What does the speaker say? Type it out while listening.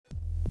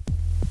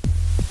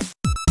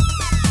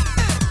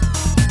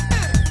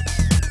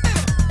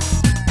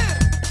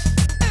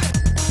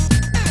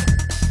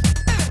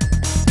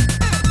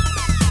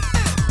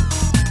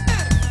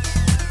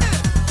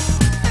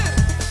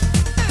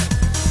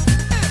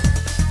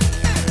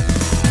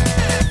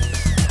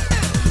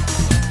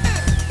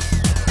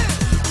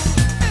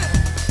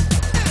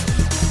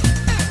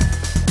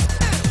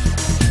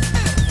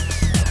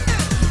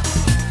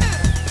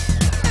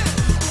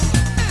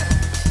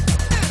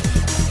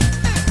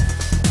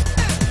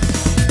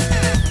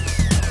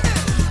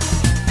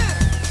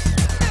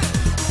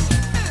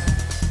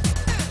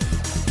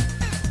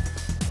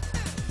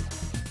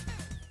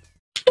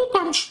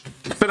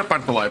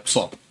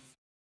Pessoal,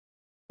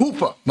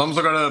 upa, vamos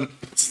agora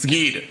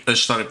seguir a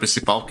história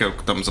principal, que é o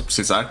que estamos a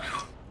precisar.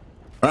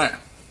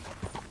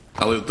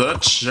 Ali o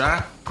Dutch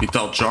já, e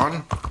tal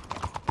John,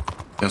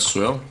 penso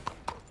eu.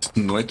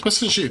 De noite vai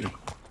ser giro.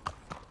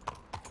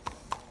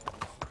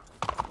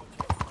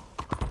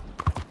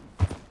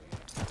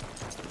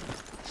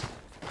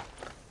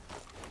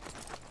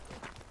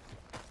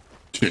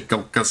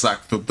 Aquele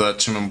casaco do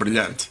Dutch é mesmo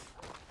brilhante.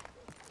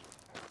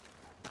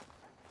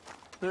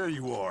 There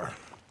you are.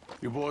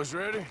 You boys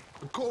ready?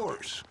 Of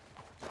course.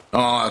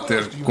 Oh,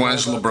 ter com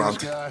Angelo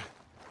Bronte.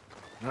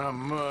 Not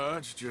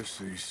much, just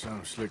these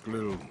some slick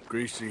little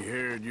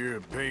greasy-haired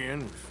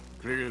Europeans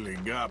clearly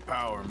got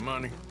power and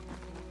money.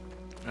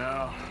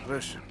 Now,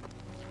 listen.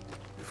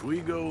 If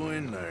we go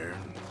in there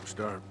and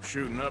start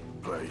shooting up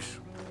the place,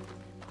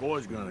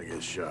 boy's gonna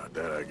get shot,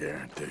 that I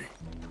guarantee.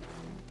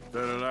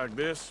 Fella like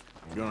this,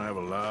 you're gonna have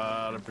a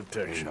lot of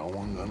protection. Ain't no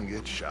one gonna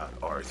get shot,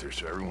 Arthur,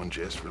 so everyone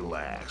just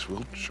relax.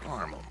 We'll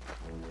charm them.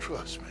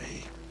 Trust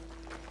me.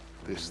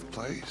 This the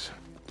place?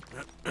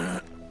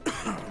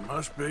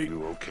 Must be.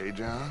 You okay,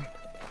 John?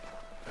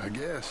 I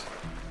guess.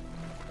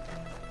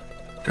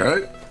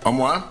 Ok,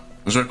 vamos lá.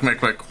 Vamos ver como é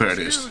que vai correr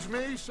isto. Excuse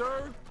me,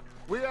 sir.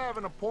 We have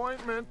an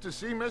appointment to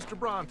see Mr.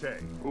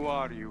 Bronte. Who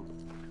are you?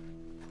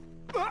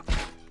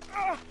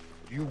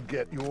 You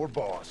get your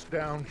boss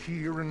down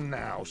here and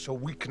now so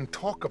we can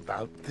talk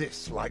about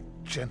this like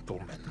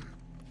gentlemen.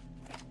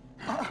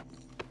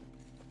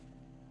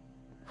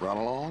 Run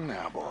along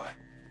now, boy.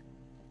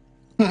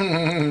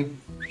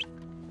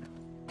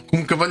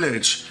 Como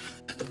cavalheiros.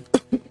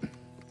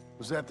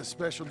 Was that the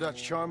special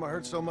Dutch charm I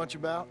heard so much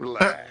about?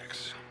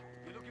 Relax.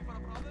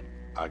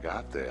 I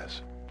got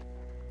this.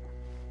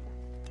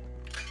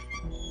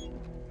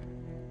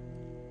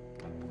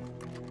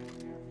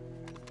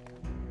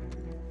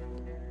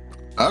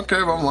 Ok,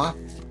 vamos lá.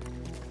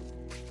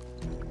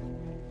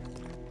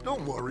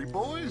 Don't worry,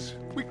 boys.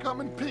 We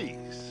come in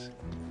peace.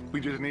 We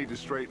just need to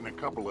straighten a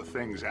couple of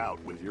things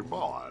out with your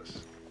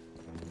boss.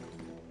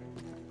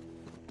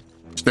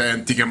 Isto é a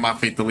antiga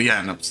máfia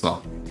italiana,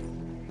 pessoal.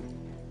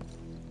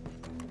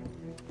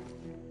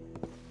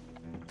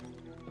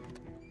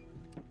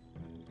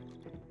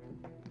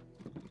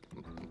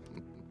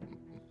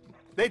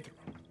 Deita.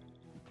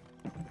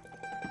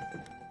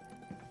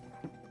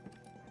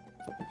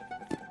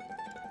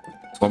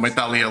 O homem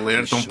está ali a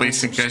ler, então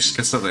pensem que é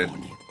caçadeiro.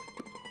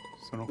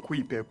 Sono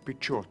qui per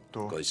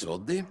Picciotto. Coi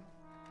soldi?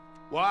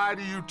 Why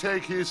do you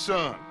take his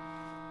son?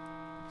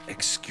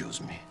 Excuse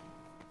me.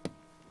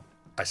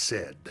 I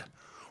said,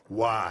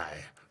 why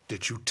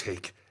did you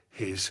take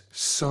his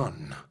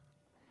son?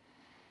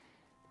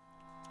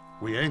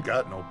 We ain't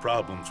got no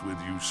problems with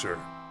you, sir.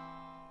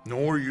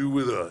 Nor you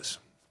with us.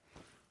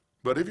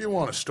 But if you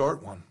want to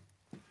start one,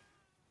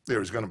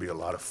 there's going to be a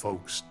lot of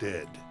folks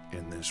dead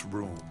in this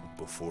room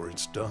before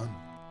it's done.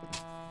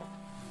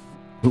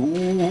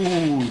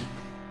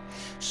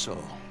 So,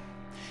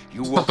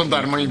 you Só estão a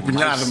dar uma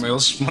empenhada, my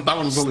eles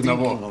matavam-nos ali na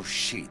stinking boa. of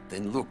shit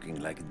and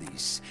looking like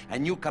this,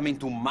 and you come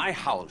into my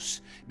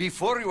house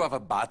before you have a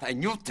bath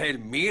and you tell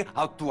me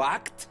how to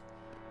act?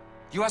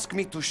 You ask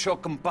me to show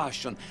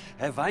compassion.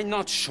 Have I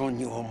not shown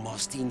you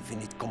almost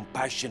infinite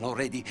compassion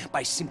already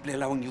by simply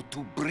allowing you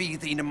to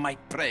breathe in my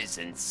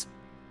presence?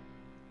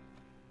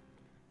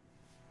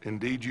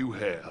 Indeed you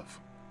have.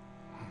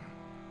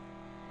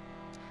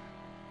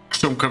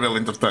 Cresceu cabelo,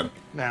 entretanto.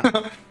 Now,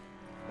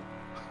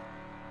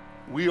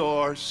 we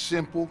are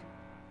simple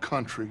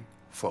country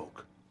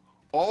folk.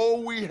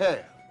 All we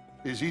have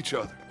is each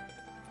other.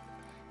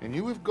 And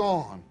you have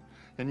gone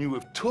and you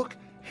have took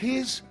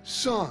his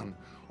son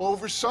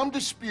over some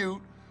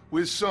dispute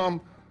with some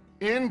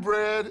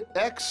inbred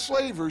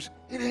ex-slavers.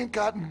 It ain't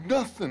got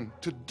nothing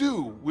to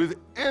do with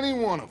any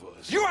one of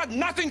us. You had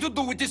nothing to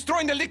do with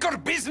destroying the liquor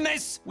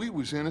business! We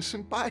was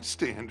innocent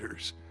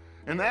bystanders.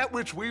 And that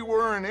which we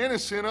weren't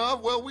innocent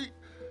of, well,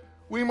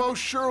 we most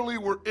surely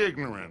were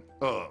ignorant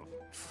of.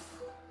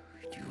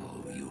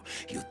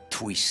 You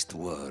twist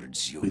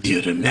words. You With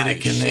your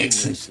American lie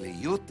accent. shamelessly.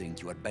 You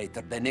think you are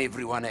better than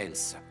everyone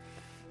else.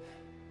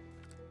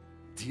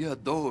 Ti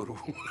adoro.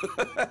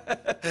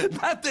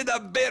 Date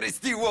davvero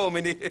sti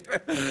uomini.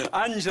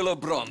 Angelo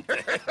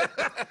Bronte.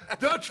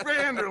 Dutch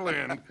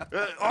Vanderlyn.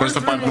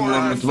 Esta parte não me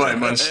lembro muito bem,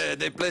 mas...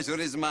 The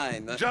pleasure is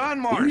mine. John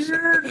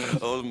Marston.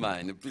 All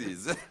mine,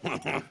 please.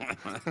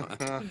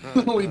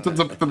 Ali todos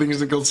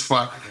apertadinhos naquele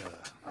sofá.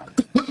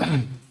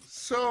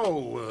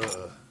 So,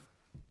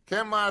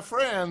 can my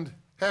friend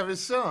have his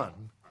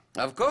son?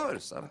 Of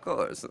course, of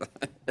course.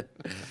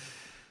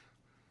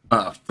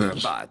 Ah,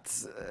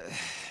 But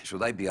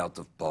should I be out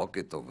of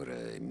pocket over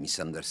a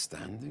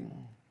misunderstanding?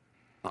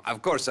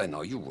 Of course I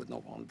know you would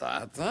not want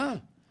that, huh?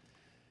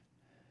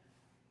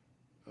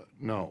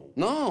 No.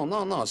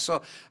 No.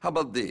 So, how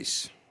about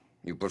this?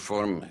 You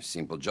perform a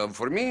simple job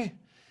for me,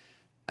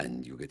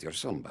 and you get your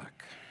son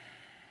back.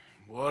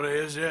 What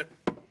is it?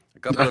 A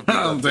couple of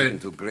people have taken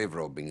to grave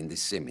robbing in the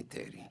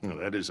cemetery. Well,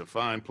 that is a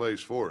fine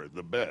place for it,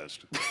 the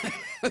best.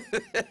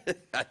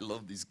 I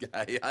love this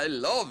guy. I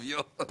love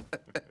you.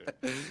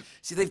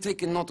 See, they've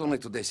taken not only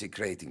to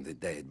desecrating the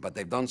dead, but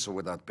they've done so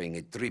without paying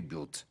a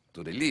tribute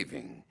to the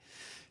living.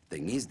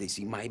 Thing is, they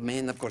see my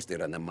men, of course they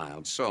run a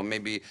mile. So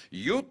maybe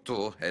you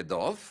two head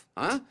off,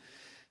 huh?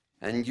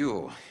 And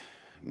you,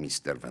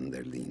 Mr. Van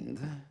der Linde,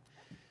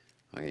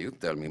 you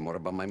tell me more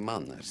about my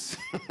manners.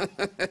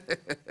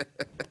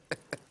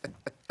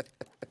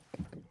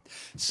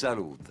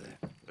 Salute.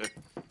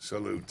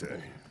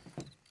 Salute.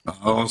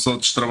 Vamos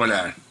outros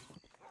trabalhar.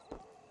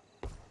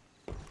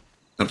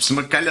 Na por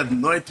cima calha de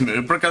noite, meu.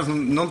 Eu por acaso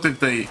não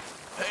tentei.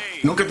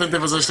 Nunca tentei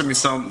fazer esta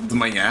missão de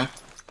manhã.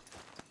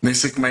 Nem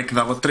sei como é que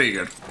dava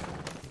trigger.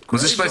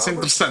 Mas isto vai ser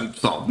interessante,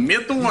 pessoal.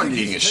 Metam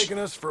olhinhos.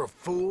 Taking us for a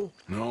fool?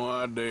 No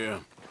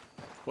idea.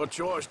 What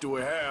choice do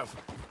we have?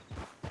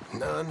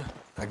 None,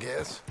 I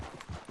guess.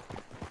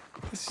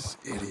 This is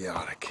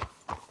idiotic.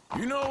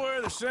 You know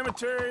where the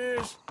cemetery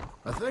is?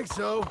 I think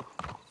so.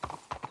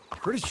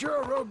 Pretty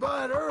sure I rode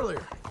by it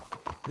earlier.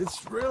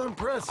 It's real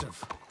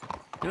impressive.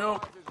 You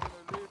know,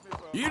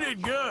 you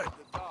did good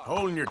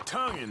holding your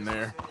tongue in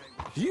there.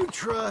 Do you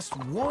trust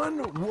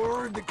one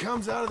word that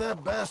comes out of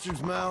that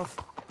bastard's mouth?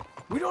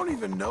 We don't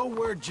even know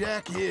where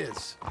Jack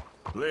is.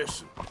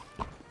 Listen,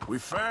 we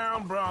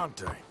found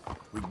Bronte.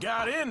 We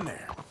got in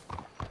there.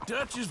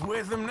 Dutch is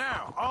with him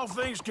now. All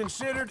things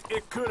considered,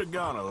 it could have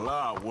gone a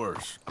lot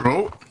worse.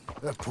 Bro.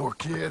 That poor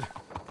kid.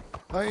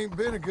 I ain't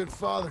been a good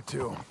father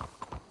to him.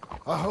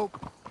 I hope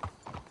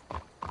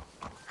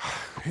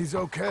he's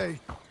okay.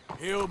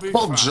 He'll be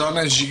Pô, fine. John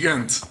é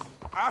gigante.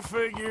 I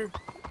figure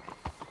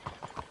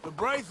the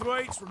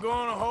Braithwaites were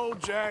going to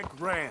hold Jack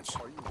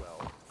ransom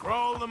for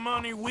all the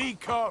money we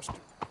cost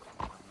him.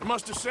 They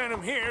must have sent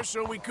him here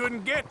so we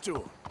couldn't get to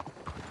him.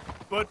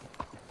 But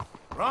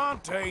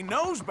Bronte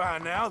knows by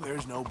now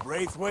there's no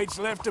Braithwaites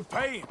left to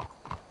pay him.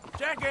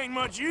 Jack ain't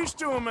much use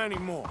to him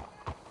anymore.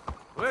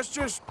 Let's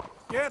just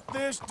get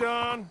this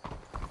done.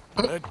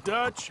 Let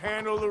Dutch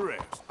handle the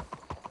rest.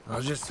 I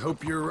just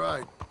hope you're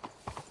right.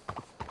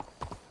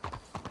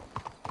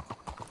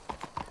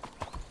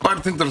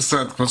 Parte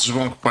interessante que vocês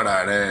vão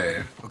reparar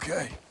é.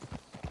 Okay.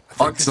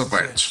 Olhos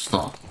abertos,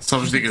 pessoal. Só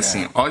vos digo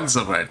assim: olhos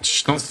abertos.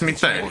 Estão no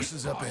cemitério.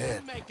 Horses up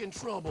ahead.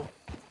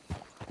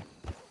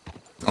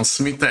 É um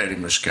cemitério,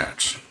 meus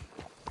caros.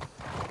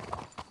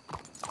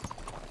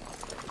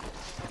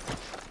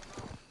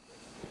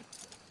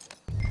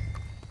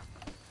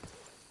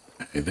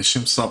 E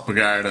deixem-me só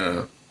pegar.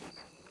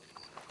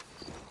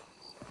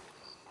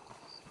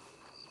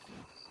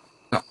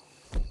 Não.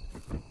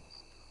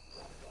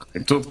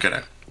 Em tudo,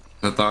 caralho.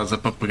 Já estavas a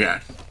para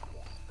pegar.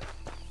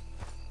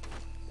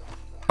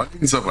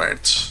 Olhinhos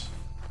abertos.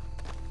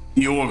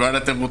 E eu agora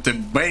até vou ter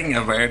bem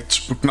abertos,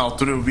 porque na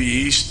altura eu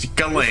vi isto e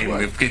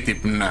calei-me. Eu fiquei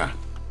tipo, não.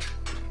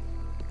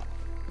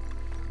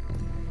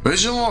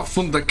 Vejam ao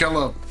fundo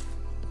daquela.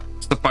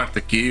 Esta parte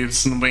aqui,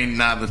 se não vem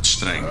nada de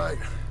estranho. All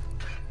right.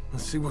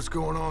 Let's see what's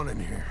going on in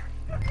here.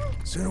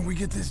 Sooner we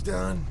get this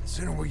done,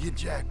 sooner we get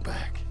Jack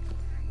back.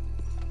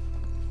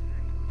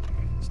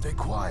 Stay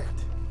quiet.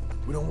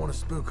 We don't want to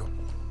spook him.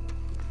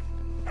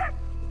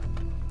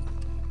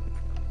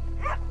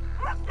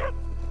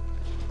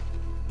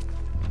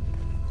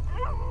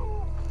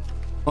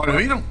 Olha,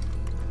 viram?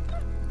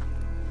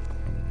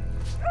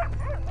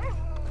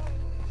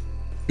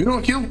 Viram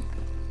aquilo?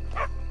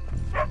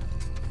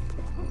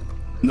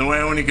 Não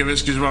é a única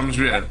vez que os vamos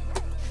ver.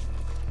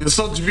 Eu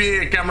só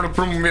desviei a câmera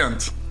por um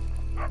momento.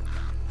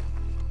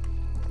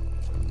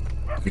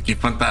 Aqui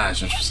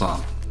fantasmas, pessoal.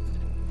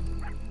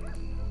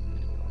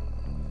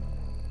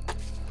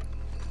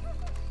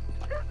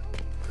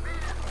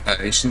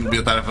 Isto não devia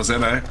estar a fazer,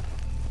 não é?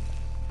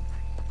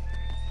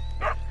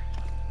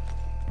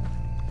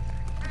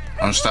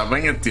 Vamos estar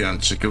bem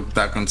atentos àquilo que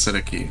está a acontecer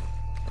aqui.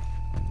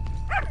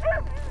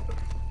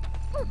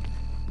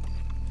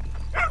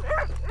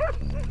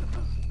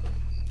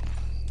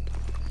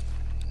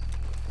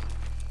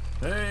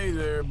 Hey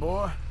there,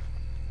 boy.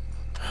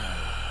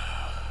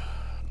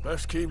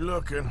 Let's keep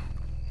looking.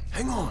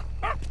 Hang on.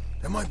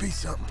 There might be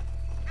something.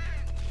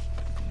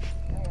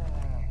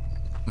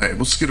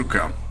 Vou seguir o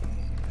cão.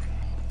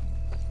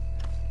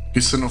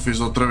 Isso eu não fiz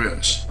outra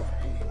vez.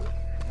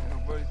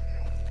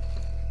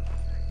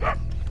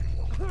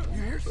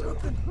 You hear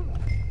something?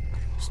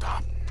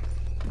 Stop.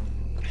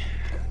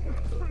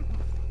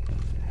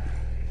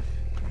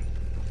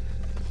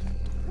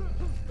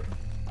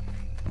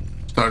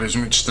 Histórias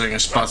muito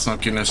estranhas se passam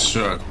aqui neste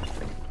jogo.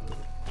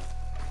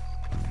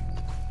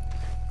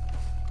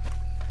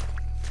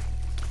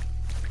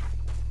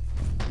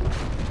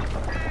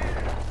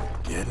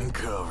 Get in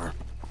cover.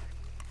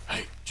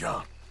 Hey,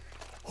 John.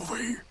 Over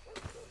here.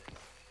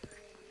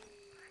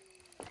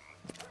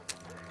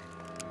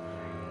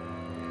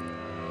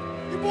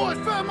 You boys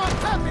found my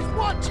puppies.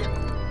 Watch it.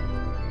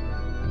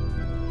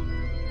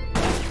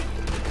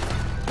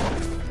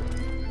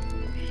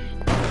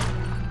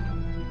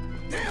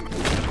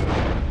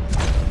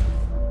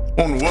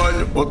 Um no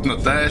olho, outro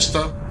na testa.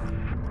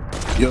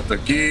 E outro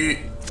aqui.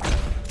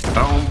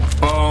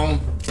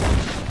 Pão.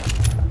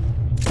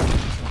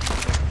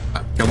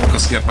 Que eu não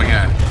consegui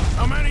apanhar.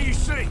 How many you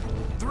see?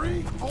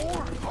 3,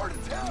 4? Hard to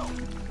tell.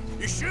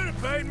 You should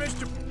have paid,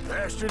 Mr.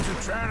 Bastards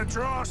are trying to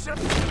draw us up.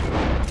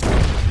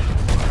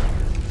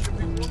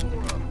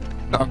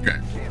 Ok.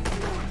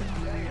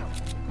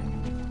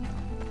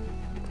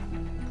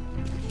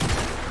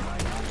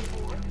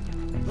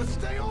 Let's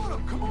stay on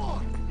him. Come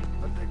on.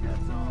 I think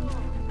that's all.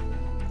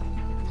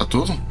 Está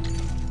tudo?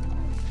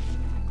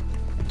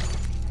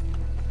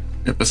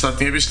 Eu pensava que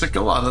tinha visto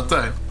aquele lado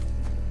até.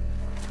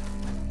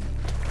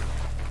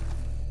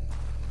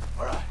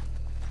 All right.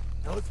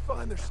 Now let's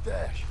find their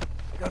stash.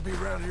 Gotta be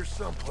around here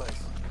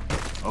someplace.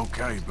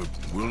 Okay, but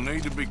we'll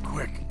need to be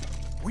quick.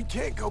 We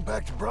can't go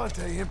back to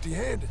Bronte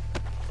empty-handed.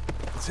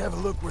 Let's have a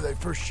look where they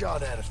first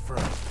shot at us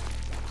from.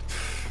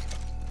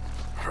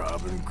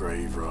 Robbing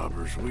grave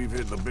robbers. We've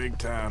hit the big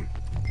time.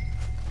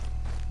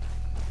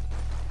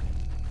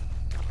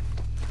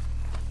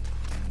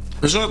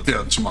 Estejam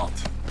atentos,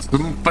 malta. Se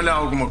me falhar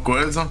alguma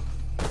coisa.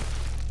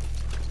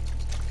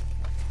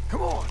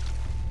 Come on.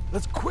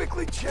 Let's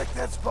quickly check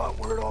that spot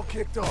where it all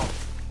kicked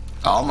off.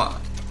 Calma.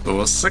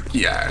 Estou a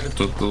saquear.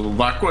 Estou a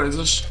levar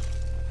coisas.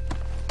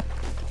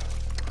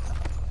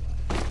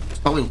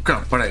 Está ali o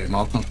cão. Peraí,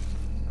 malta.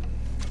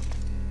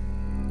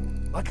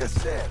 Like I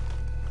said,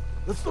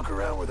 let's look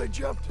around where they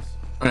jumped us.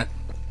 É.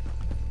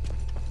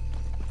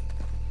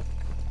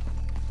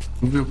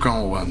 Não vi o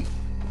cão onde.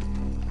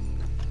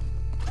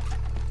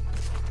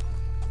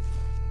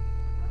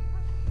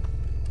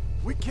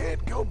 We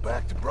can't go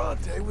back to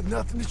Bronte with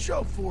nothing to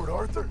show for it,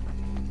 Arthur.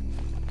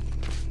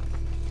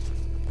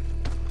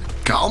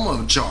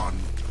 Calma, John.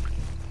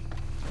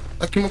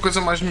 Há aqui uma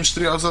coisa mais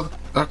misteriosa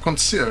a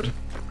acontecer.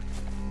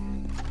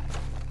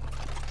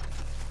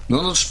 De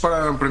onde eles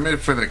dispararam primeiro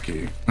foi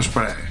daqui. Mas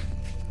espera aí.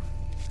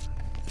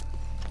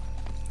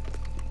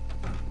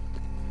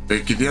 Foi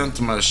aqui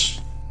dentro,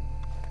 mas...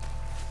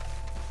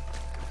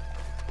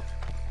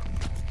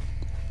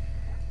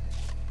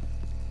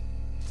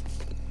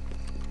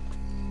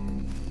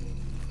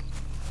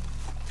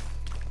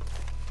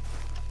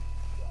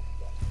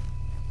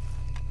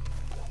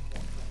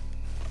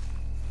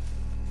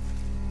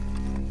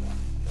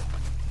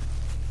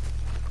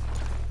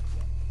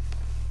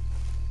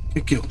 O que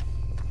é aquilo?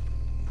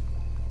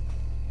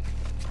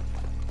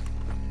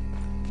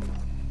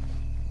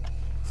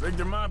 Think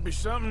there might be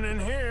something in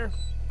here.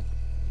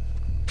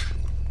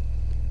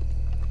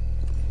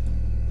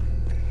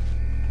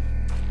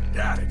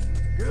 Got it.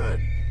 Good.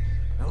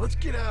 Now let's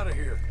get out of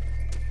here.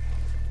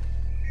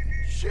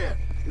 Shit,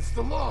 it's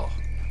the law.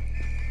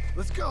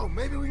 Let's go.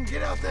 Maybe we can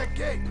get out that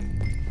gate.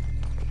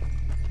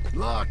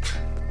 Locked.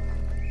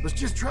 Let's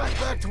just track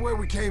back to where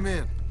we came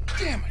in.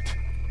 Damn it.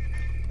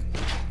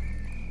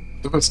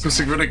 Estou a ver se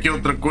consigo ver aqui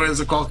outra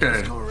coisa qualquer.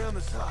 Let's go around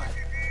the side.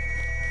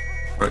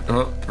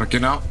 Por aqui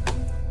não.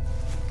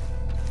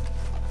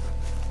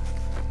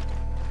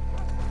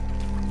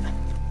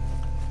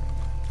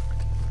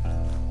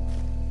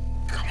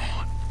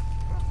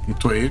 Não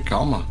estou a ir,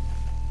 calma.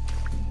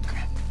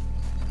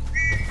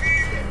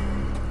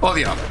 Oh,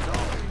 diabo.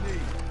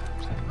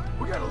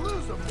 We gotta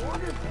lose them,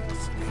 Morgan.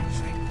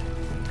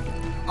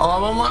 Olha lá,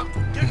 vamos lá.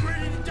 Get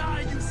ready to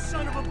die, you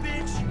son of a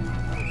bitch!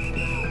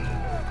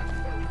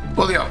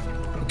 Oh, diabo.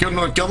 Aquele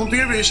não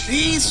tinha visto.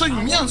 Ih, são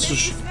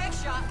imensos.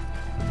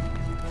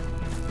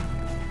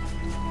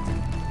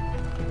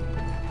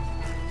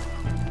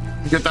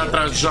 Quem está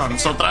atrás de John?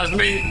 Só atrás de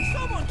mim.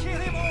 Someone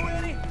kill him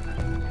already!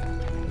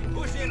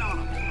 Push in on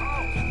him!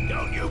 Oh,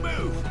 don't you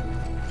move!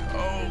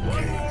 Oh,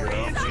 one more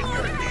inch and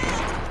you're dead!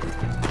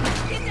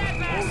 Get that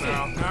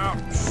bastard! Now.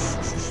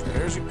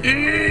 There's a...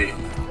 E...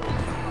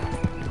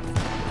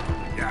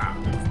 Yeah.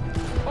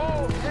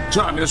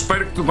 John, eu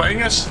espero que tu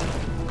venhas.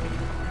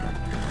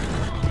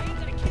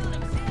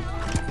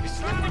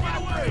 Get out of my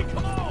way!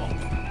 Come on!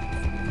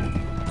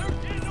 They're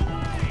getting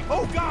away!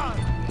 Oh, God!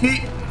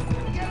 E...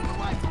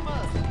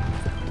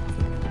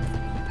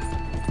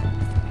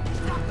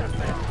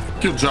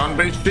 Que o John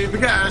veio cheio de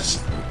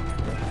gás.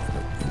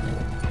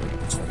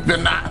 De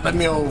nada,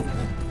 meu.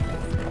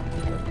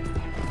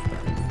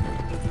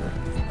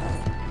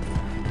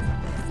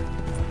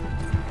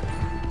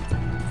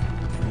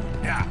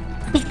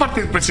 Vamos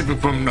partir do princípio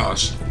que fomos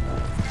nós.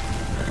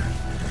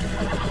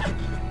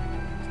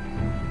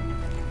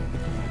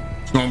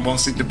 Isto não é um bom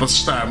sítio para se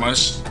estar,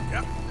 mas...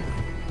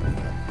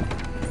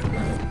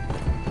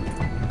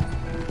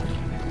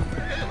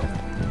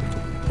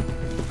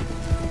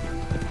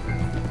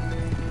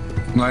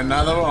 Não é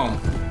nada bom.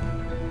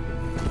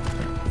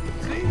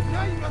 See,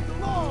 now you got the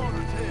law on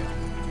our tail.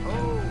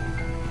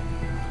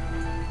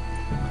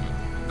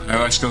 Oh.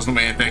 Eu acho que eles não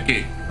vêm até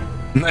aqui.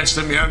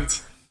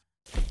 Honestamente.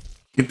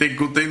 Quem tem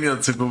cu tem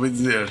medo, sempre ouvi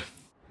dizer.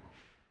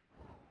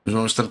 Mas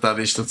vamos tratar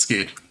disto a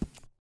seguir.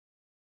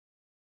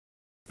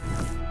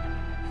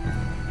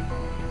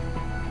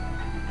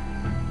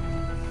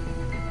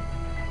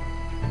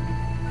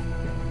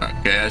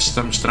 Ok, acho que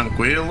estamos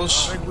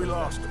tranquilos. I think we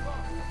lost him.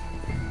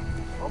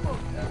 Almost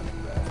had it in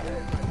the back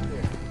head right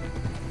there.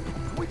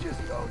 Can we just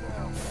go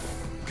now?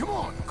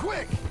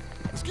 quick!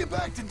 Let's get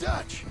back to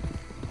Dutch.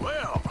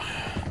 Well,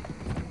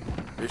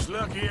 it's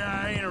lucky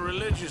I ain't a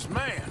religious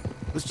man.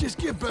 Let's just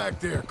get back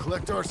there,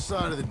 collect our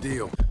side of the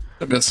deal.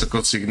 A ver se eu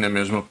consigo na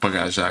mesma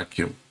apagar já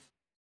aquilo.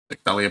 É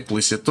que está ali a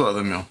polícia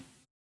toda, meu.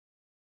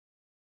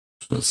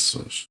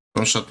 Jesus.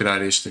 Vamos só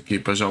tirar isto aqui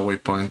para já o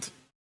waypoint.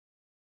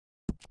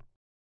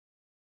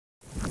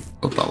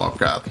 Ele está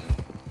locado.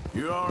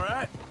 You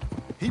alright?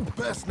 He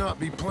best not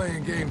be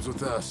playing games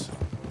with us.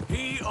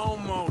 He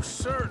almost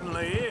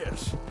certainly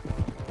is.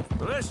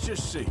 But let's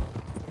just see.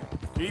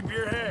 Keep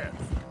your head.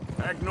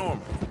 Act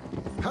normal.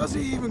 How's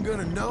he even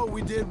gonna know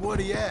we did what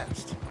he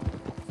asked?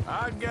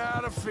 I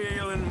got a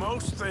feeling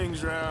most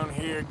things around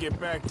here get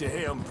back to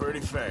him pretty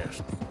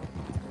fast.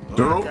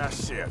 Like I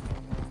said,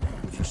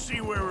 we'll just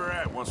see where we're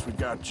at once we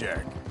got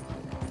Jack.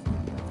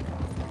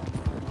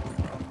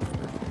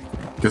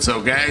 Que eu sou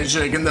o gajo,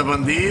 é grande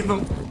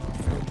bandido.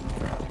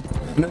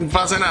 Não me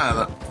fazem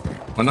nada.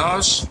 Mas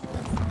nós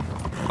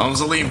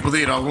vamos ali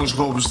impedir alguns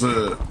roubos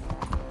de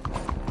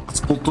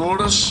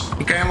sepulturas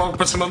e caem logo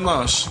para cima de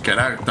nós.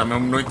 Caraca, está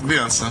mesmo noite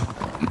densa.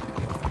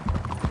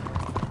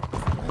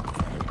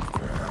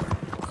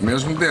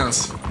 Mesmo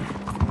densa.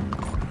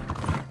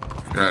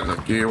 Cara,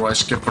 aqui eu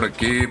acho que é por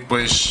aqui,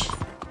 depois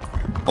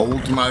a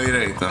última à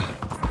direita.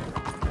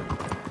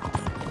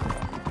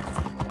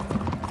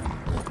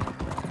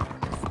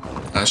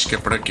 Acho que é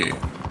por aqui.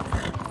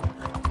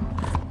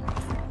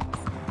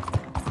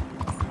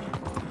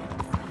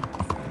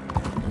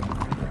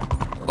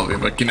 Ó,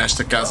 vivo aqui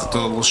nesta casa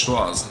toda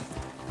luxuosa.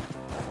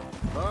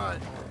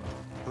 Alright,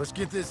 let's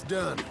get this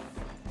done.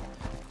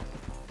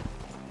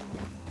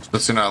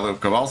 Estacionar ali o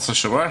cavalo, se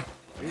faz favor.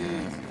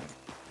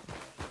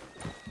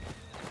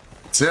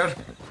 Ser?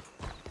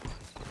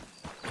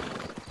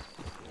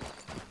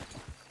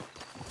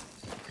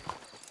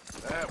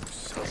 That was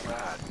so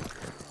bad,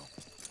 girl.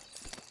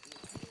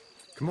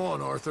 Come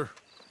on, Arthur.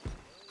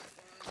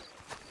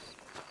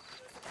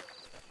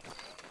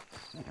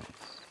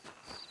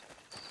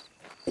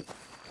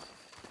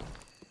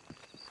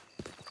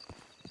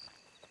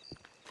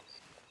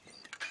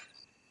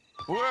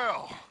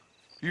 Well,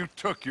 you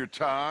took your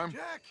time.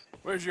 Jack,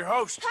 where's your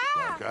host?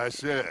 Like I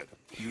said,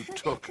 you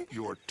took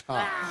your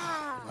time.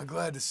 I'm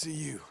glad to see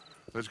you.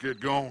 Let's get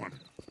going.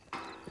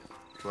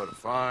 What a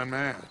fine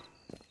man.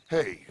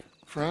 Hey,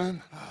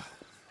 friend,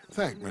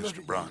 thank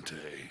Mr. Bronte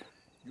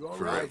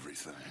for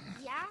everything.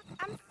 Yeah,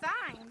 I'm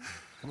fine.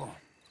 Come on.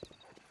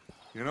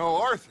 You know,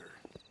 Arthur,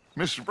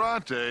 Mr.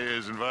 Bronte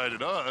has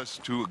invited us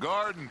to a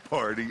garden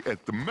party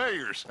at the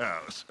mayor's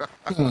house.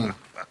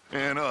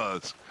 And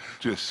us,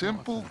 just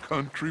simple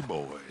country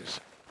boys.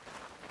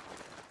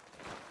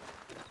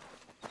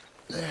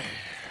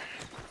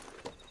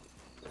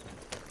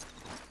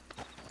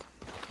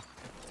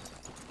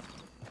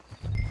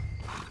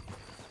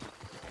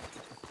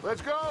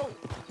 Let's go!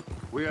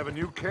 We have a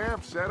new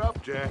camp set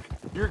up, Jack.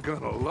 You're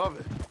gonna love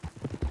it.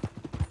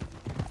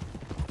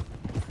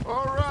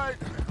 All right,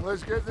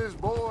 let's get this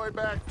boy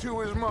back to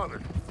his mother.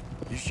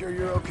 You sure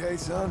you're okay,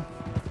 son?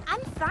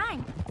 I'm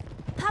fine.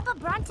 Papa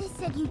Bronte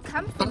said you'd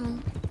come for me.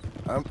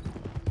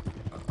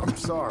 I'm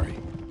sorry.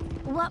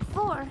 What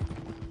for?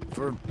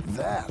 For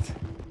that.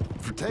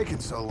 For taking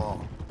so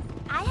long.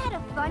 I had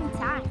a fun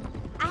time.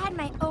 I had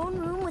my own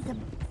room with a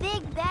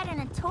big bed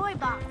and a toy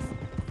box.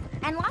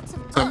 And lots of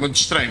Isso é muito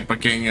estranho para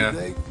quem Did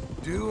they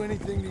do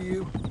anything to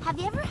you? Have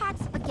you ever had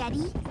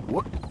spaghetti?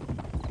 What?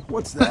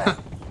 What's that?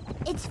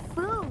 It's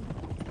food.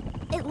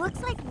 It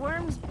looks like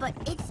worms, but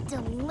it's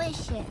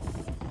delicious.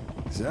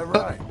 Is that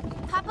right?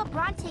 Papa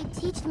Bronte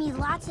teach me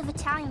lots of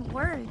Italian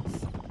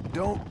words.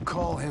 Don't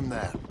call him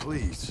that,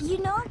 please. You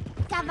know,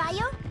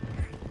 caballo?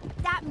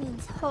 That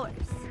means horse.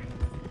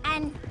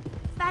 And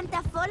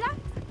pantafola?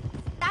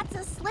 That's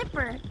a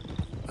slipper.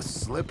 A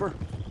slipper?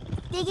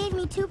 They gave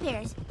me 2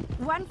 pairs.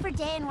 One for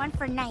day and one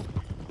for night.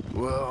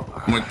 Well,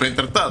 muito bem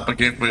tratado para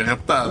quem foi I'm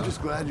raptado.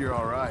 just glad you're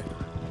all right.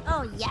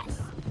 Oh, yes.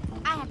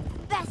 I had the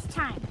best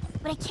time.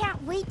 But I can't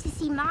wait to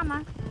see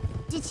Mama.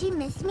 Did she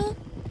miss me?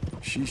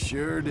 She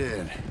sure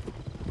did.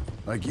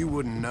 Like you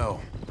wouldn't know.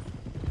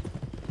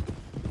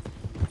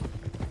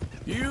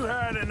 You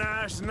had a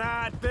nice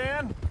night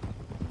then?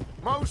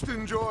 Most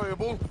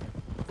enjoyable.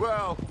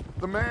 Well,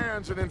 the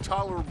man's an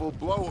intolerable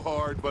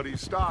blowhard, but he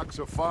stocks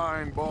a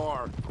fine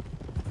bar.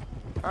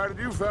 How did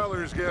you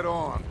fellers get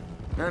on?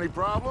 Any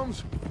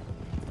problems?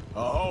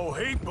 A whole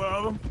heap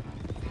of them.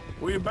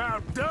 We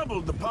about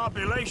doubled the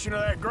population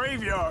of that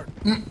graveyard.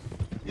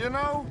 You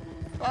know,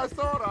 I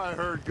thought I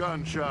heard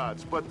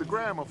gunshots, but the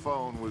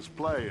gramophone was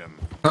playing.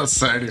 Ah,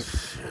 sério.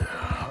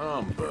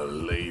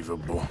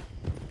 Unbelievable.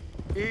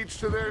 Each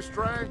to their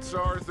strengths,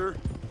 Arthur.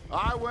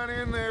 I went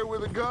in there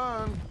with a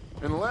gun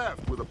and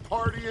left with a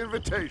party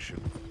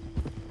invitation.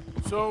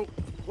 So,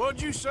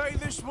 what'd you say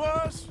this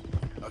was?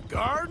 A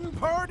garden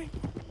party?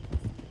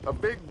 A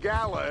big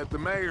gala at the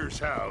mayor's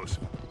house.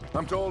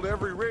 I'm told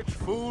every rich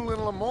fool in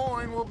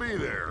Lemoyne will be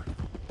there.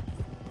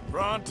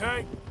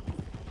 Bronte?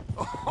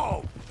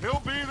 Oh, he'll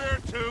be there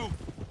too.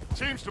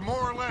 Seems to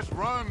more or less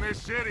run this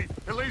city.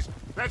 At least,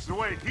 that's the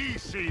way he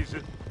sees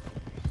it.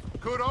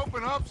 could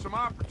open up some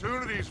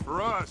opportunities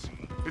for us.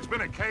 It's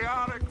been a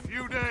chaotic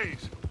few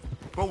days,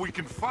 but we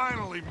can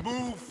finally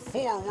move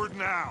forward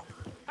now.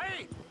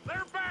 Hey,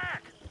 they're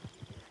back!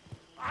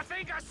 I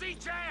think I see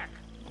Jack!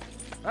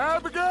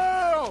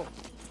 Abigail!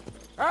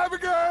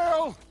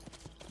 Abigail!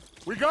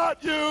 We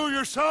got you,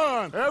 your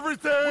son,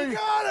 everything. We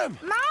got him!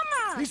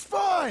 Mama! He's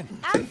fine!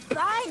 I'm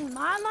fine,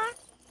 Mama.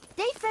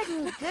 They fed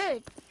me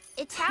good.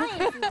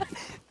 Italian food.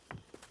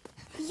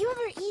 You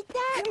ever eat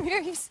that? Come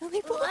here, you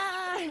silly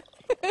boy.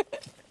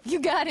 You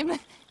got him.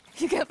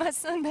 You got my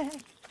son back.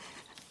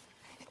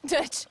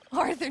 Dutch,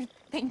 Arthur,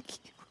 thank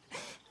you.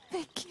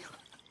 Thank you.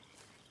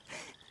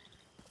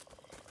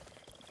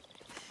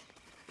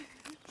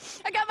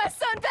 I got my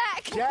son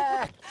back!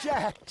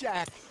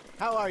 Jack.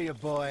 How are you,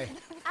 boy?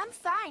 I'm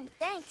fine,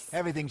 thanks.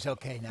 Everything's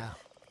okay now.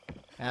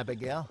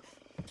 Abigail?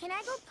 Can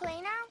I go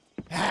play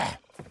now?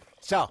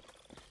 So,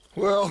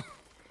 Well,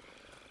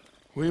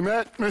 we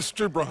met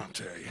Mr.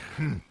 Bronte.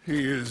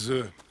 He is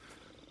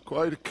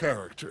quite a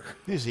character.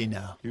 is he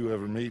now? You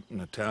ever meet an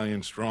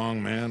Italian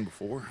strong man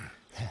before?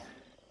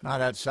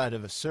 Not outside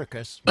of a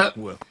circus.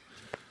 Well,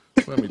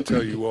 let me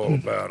tell you all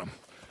about him.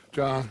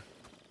 John,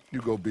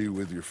 you go be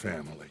with your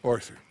family.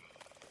 Arthur,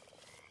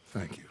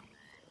 thank you.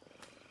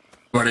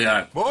 What are you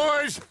at?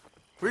 Boys,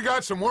 we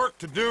got some work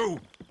to do.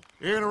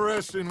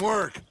 Interesting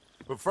work.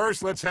 But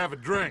first, let's have a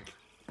drink.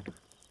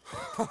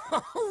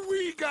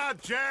 We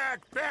got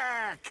Jack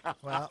back!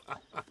 Well,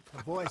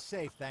 the boy's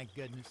safe, thank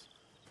goodness.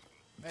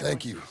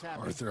 Thank you,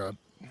 Everyone's happy. Arthur.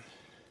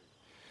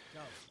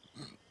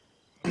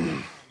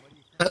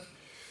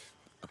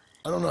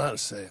 I don't know how to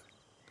say it.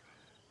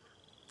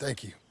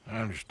 Thank you. I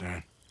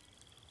understand.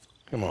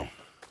 Come on.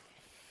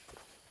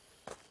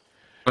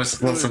 Parece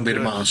que lançam de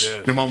irmãos.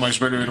 Irmão mais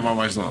velho e irmão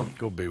mais novo.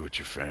 Go be with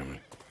your family.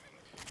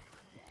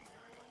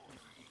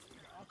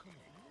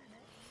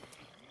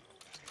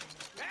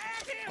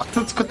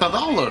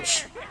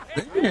 $50.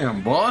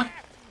 Damn, boy.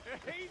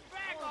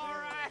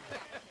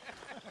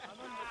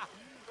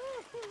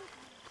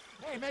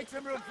 Hey, make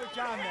some room for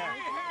John there.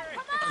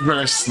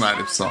 Agora este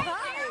cenário, pessoal.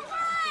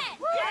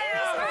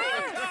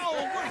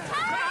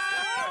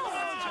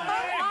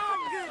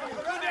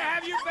 Good to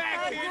have you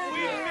back, kid.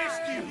 We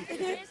missed you.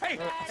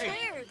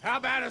 Hey, how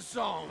about a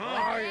song,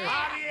 huh?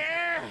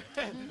 Javier,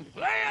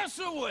 play us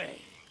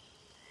away.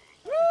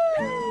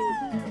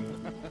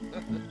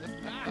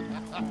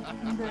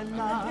 De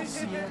la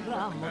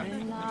sierra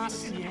morena,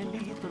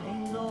 cielito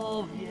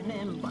lindo,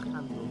 vienen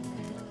bajando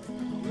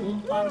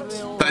un par de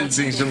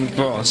Detalhezinhos muito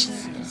bons.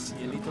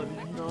 cielito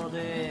lindo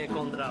de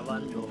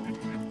contrabando.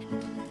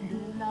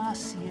 De la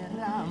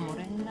sierra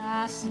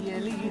morena,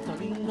 cielito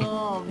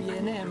lindo,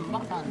 vienen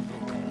bajando.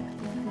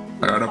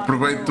 Agora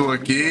aproveito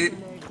aqui.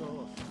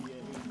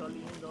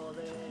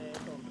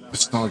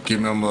 Estão aqui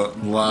mesmo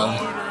do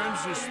lado. Ordering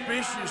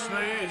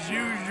suspiciously as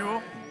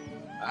usual.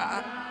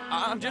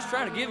 I'm just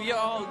trying to give you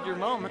all your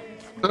moment.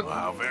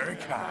 Wow, very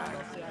kind.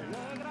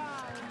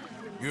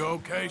 You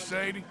okay,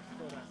 Sadie?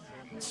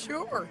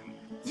 Sure.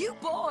 You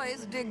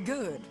boys did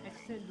good.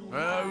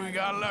 Well, we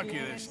got lucky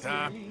this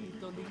time.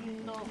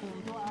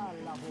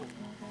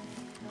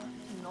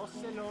 No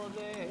se lo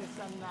des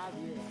a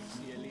nadie,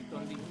 cielito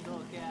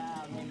lindo que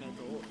a mí me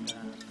toca.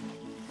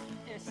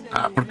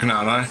 Ah, por que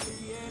não, não é?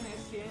 Tiene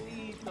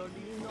cielito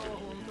lindo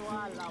junto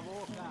a la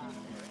boca.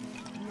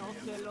 No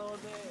se lo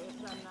des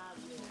a nadie.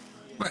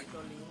 Bem,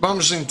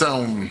 vamos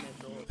então.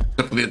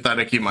 Eu podia estar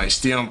aqui mais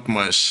tempo,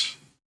 mas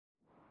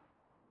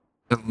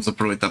vamos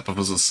aproveitar para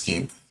fazer o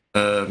seguinte.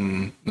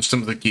 Nós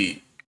temos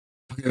aqui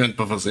pagamento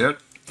para fazer,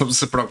 vamos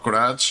ser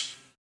procurados.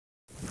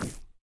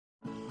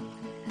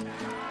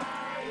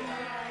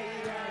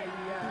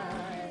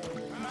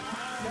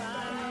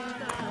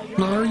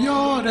 No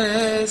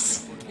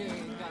llores.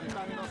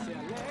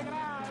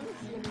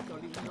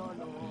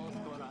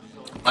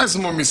 Mais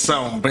uma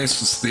missão bem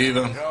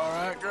sucedida.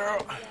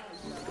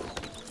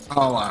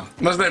 Olha lá,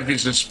 mas deve vir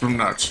estes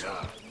pormenores.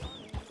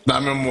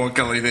 Dá mesmo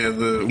aquela ideia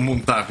de o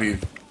mundo está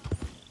vivo.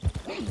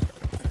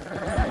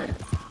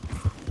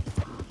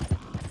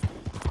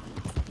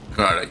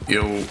 Agora,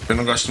 eu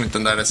não gosto muito de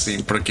andar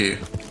assim, por aqui.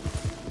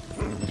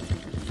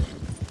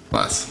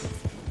 Passa.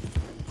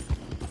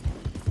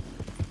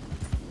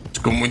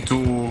 Ficou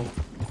muito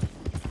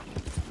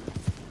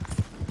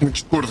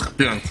escuro de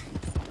repente.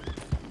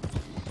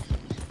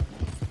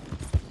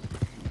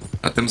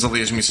 Temos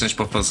ali as missões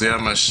para fazer,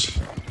 mas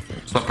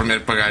só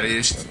primeiro pagar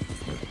isto.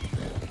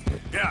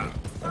 Yeah.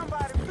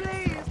 Somebody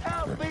please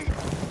help me.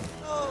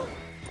 Oh.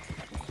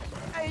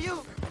 Hey,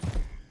 you.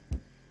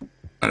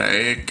 Espera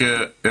aí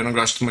que eu não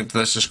gosto muito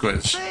destas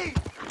coisas. Please.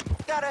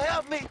 Gotta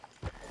help me.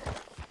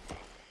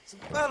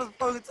 Some fellas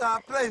broke into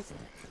our place.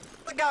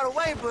 I got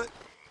away, but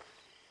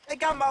they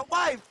got my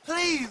wife.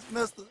 Please,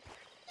 mister.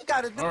 You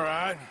gotta do. All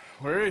right.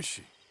 Where is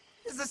she?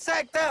 It's a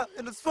sacked out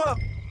in the swamp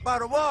by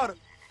the water.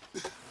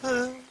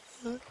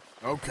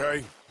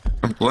 Okay.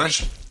 Muito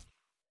longe?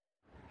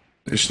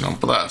 Isto não é um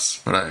pedaço.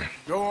 Espera aí.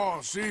 Go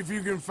on. See if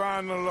you can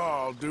find the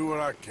law. I'll do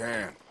what I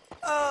can.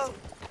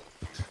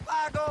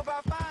 I go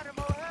about finding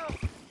more help.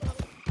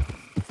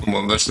 O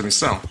mundo desta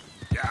missão.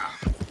 Yeah.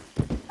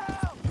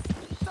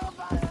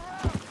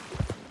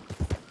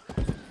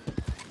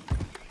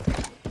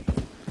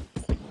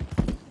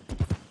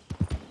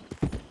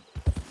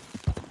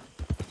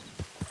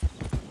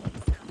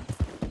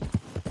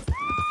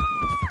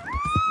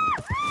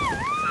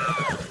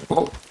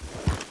 Oh.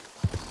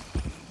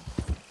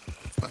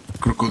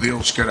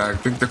 Crocodilos, caralho,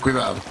 tem que ter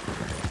cuidado.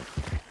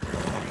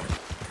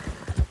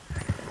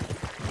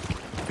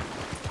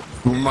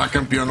 Um mar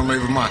campeão no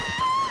meio do mar.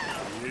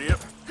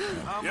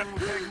 I'm gonna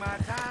take my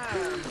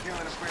time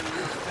killing a pretty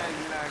little thing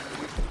like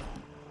this.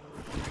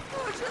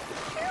 Oh, just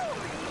kill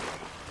me.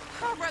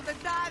 I'd rather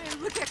die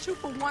than look at you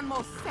for one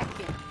more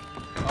second.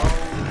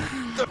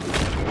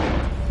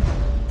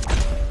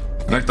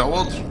 Onde é que está o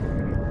outro?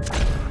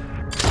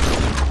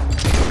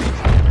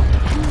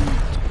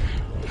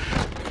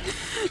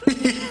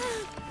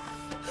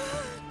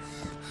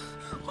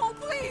 Oh,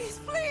 please,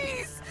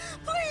 please,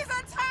 please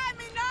untie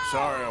me now.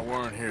 Sorry I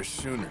weren't here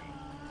sooner.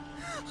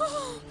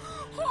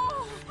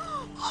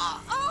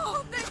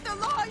 Thank the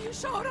Lord you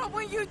showed up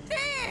when you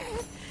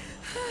did.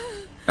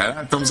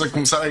 Estamos a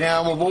começar a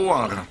ganhar uma boa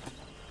honra.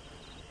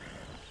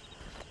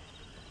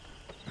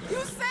 You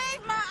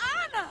saved my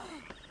honor.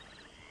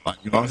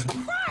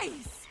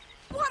 Christ,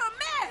 What a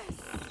mess.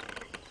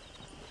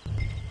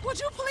 Would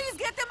you please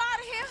get them out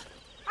of here?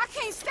 I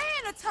can't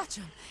stand to touch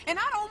them, and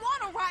I don't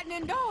want them rotting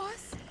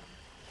indoors.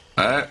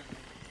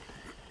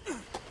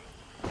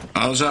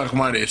 Vamos já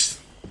arrumar isto.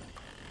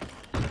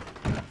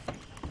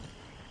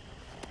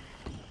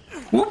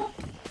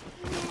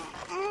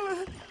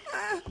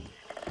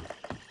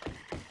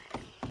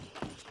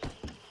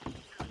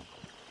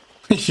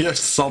 E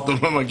este salta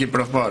mesmo aqui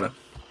para fora.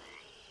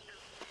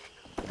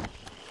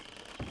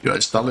 E olha,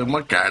 está ali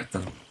uma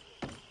carta.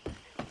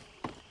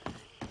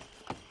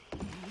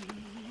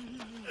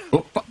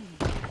 Opa!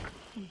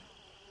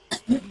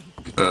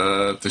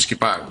 Tens que ir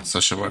para a água, se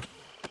faz favor.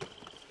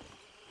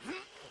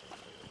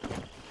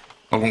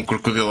 Algum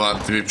crocodilo lá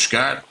de te vir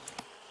buscar.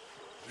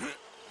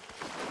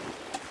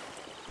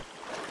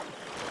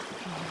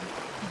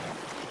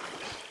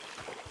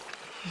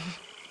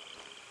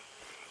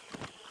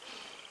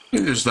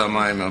 Filhos da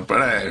mãe, meu,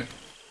 peraí.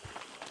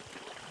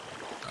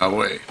 Ah,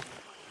 ué.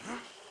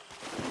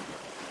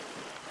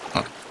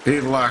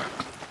 Ir lá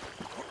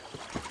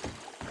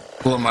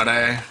pela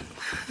maré.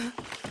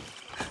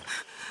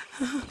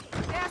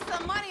 There's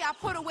some money I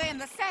put away in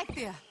the sack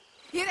there.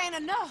 It ain't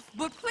enough,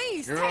 but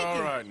please You're take all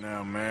it. right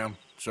now, ma'am.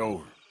 It's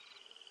over.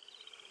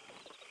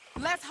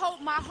 Let's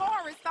hope my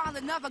Horace found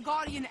another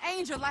guardian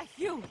angel like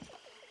you.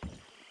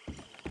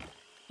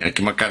 É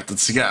aqui uma carta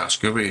de cigarros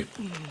que eu vi.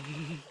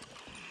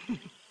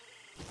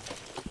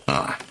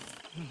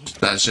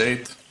 Dá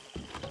jeito.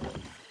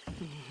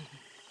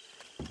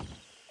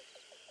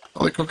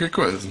 Olha qualquer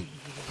coisa.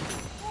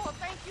 Oh,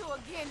 thank you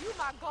again. You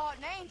my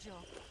guardian angel.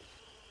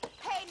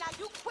 Hey, now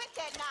you quit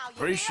that now. You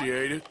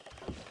Appreciate it.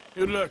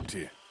 Good luck to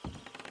you.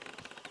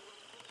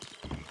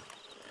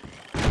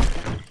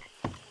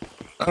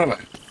 Ora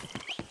bem.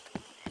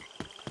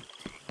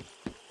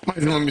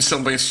 Mais uma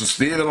missão bem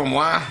sucedida, vamos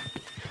lá.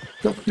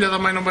 Então, filha da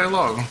mãe não veio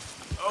logo.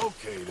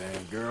 Okay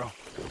then, girl.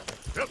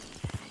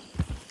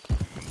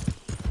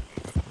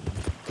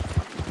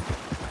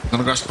 Eu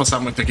não gosto de passar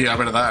muito aqui à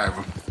beira da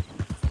água.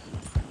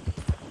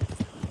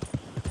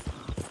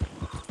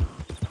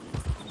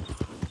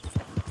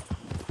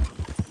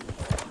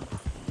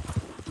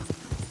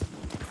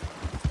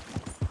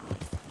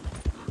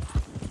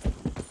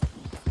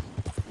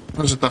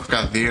 Mas já está a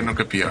ficar de dia,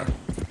 nunca pior.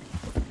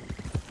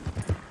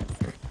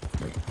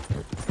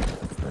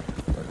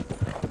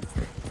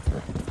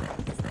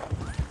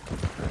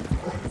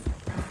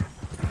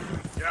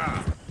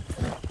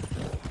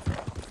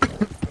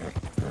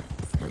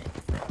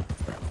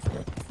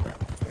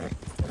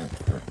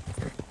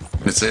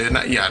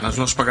 Nós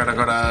vamos pagar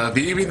agora a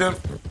dívida,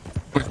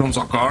 depois vamos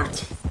ao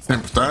corte, isso é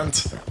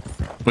importante,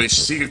 depois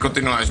siga e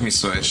continua as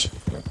missões.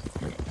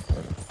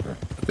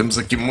 Temos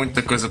aqui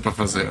muita coisa para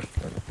fazer.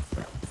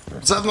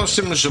 Apesar de nós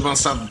termos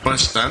avançado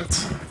bastante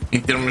em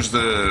termos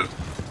de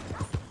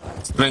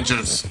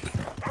strangers,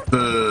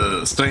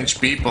 de strange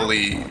people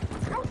e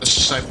as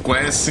side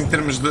quests, em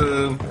termos de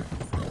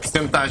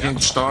porcentagem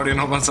de história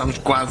não avançamos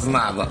quase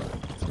nada.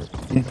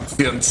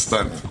 Defende-se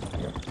tanto.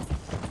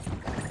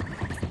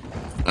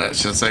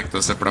 Já sei que estou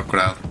a ser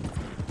procurado.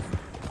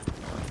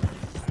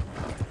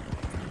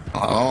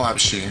 Vamos lá,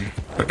 bichinho.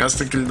 Por acaso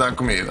tenho que lhe dar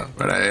comida.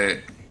 Espera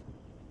aí.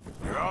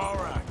 You're all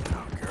right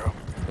now, girl.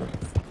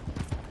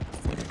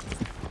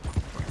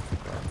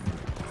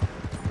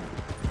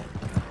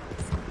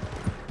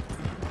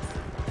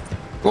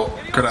 Oh,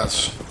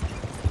 caras.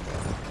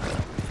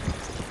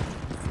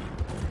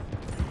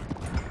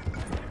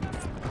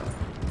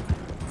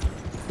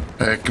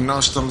 É que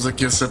nós estamos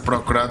aqui a ser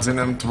procurados e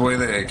não é muito boa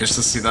ideia, que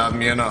esta cidade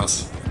minha é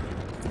nossa.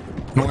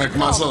 Não é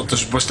como as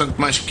outras, bastante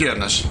mais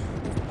pequenas.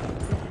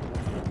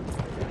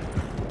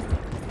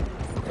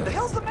 What the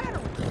hell's the matter?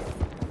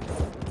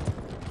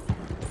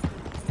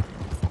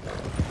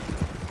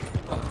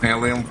 Tem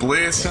ali um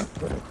polícia.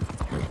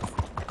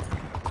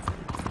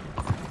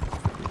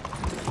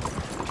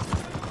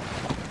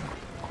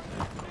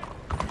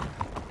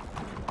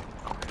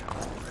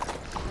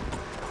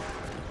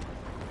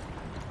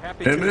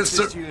 Hey,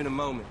 mister.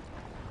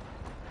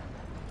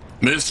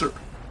 Mister.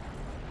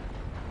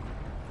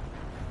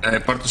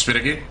 Pode subir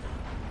aqui?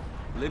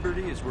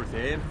 Liberty is worth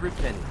every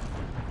penny.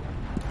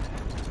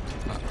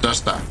 Já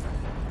está.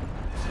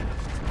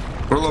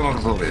 Problema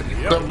resolvido.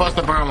 Então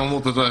basta pagar uma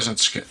multa, toda a gente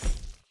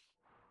esquece.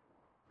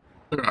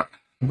 Agora,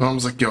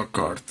 vamos aqui ao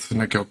corte.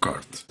 Onde é que é o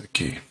corte?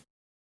 Aqui.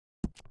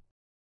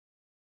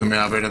 Também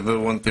à beira de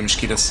onde temos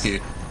que ir a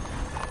seguir.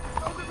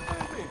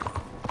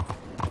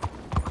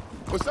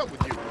 What's up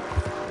with you?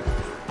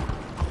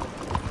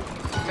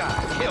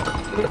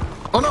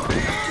 Oh não!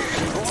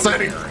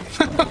 Sério?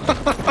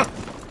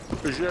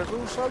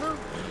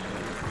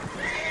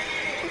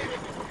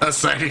 A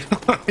sério?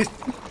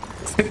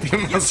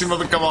 Senti-me acima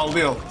do cavalo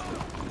dele.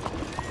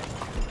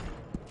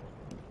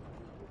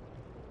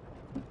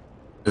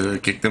 O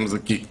que é que temos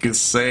aqui que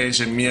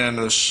seja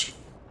menos...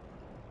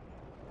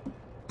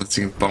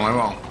 Assim de pão é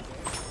bom.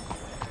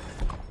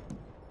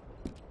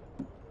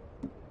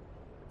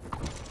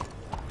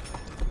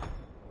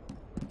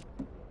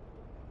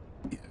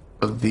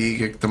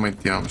 Fadiga que também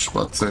temos,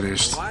 pode ser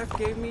este.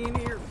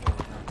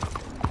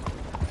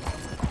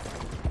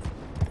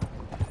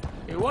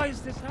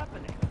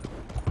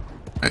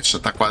 Este já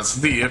está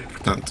quase dia,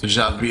 portanto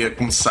já devia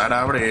começar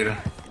a abrir.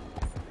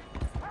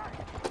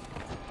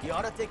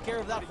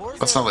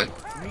 Passa ali.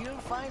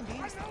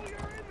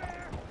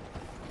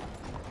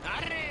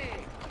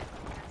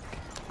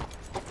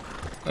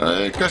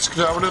 Que acho que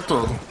já abriu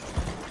tudo.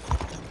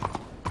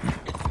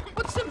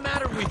 What's the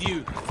matter with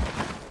you?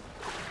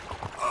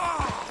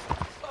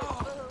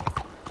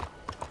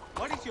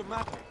 What is your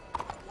matter?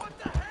 What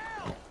the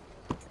hell?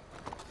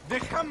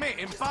 Déjame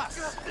en paz.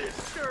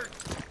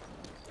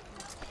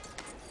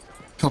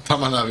 Não está a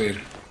mandar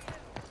vir.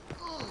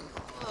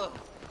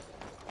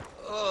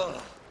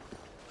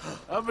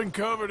 I've been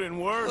covered in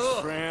worse,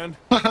 friend.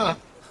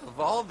 Of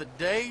all the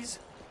days?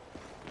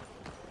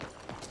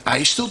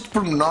 Isto é outro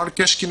pormenor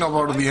que acho que na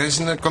Bordeaux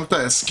ainda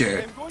acontece, que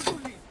é...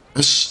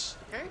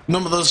 O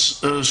nome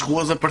das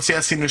ruas aparecia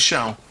assim no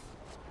chão.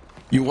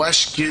 E eu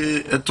acho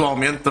que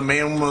atualmente também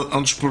é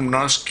um dos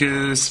pormenores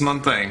que se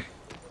mantém.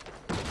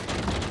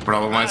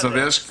 Prova mais uma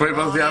vez que foi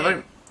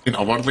baseada em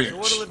Nova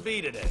Orleans.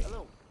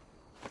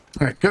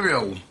 É,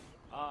 cabelo.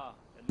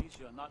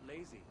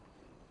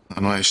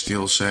 Não é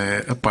estilos,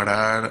 é a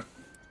parar.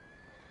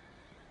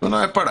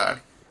 Não é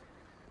parar.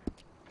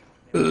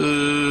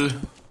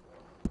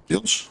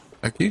 Estilos?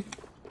 Aqui?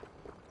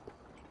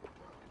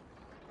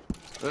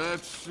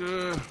 That's,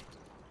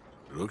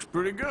 looks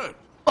pretty good.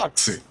 Claro que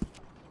sim.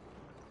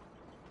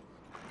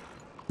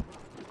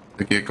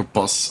 Aqui é que eu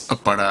posso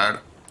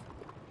aparar.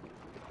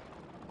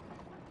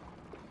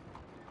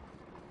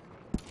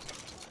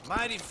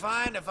 Mighty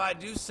fine if I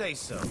do say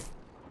so.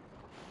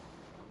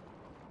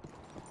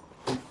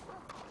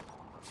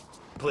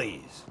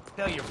 Please,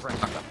 tell your friend.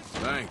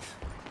 Thanks.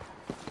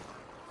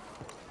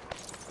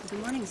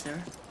 Good morning,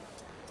 sir.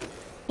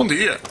 Bom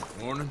dia.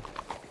 Morning.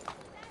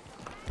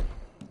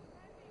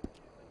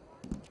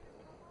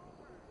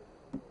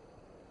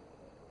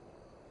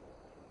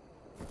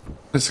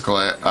 Não sei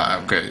qual é. Ah,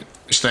 ok.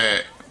 Isto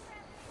é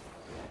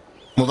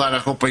mudar a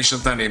roupa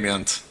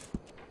instantaneamente.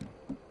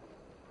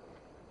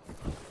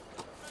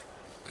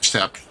 Isto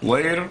é a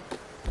pistoleiro.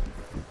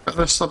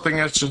 Mas só tenho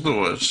estas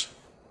duas.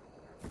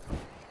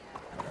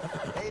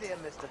 Hey there,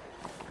 mister.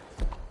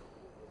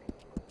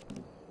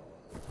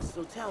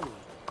 So tell me,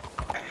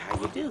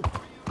 how you do?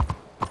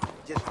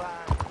 Just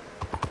fine.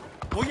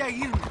 Voy a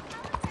irme.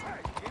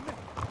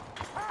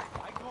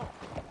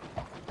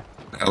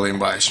 É ali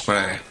embaixo,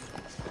 espera aí.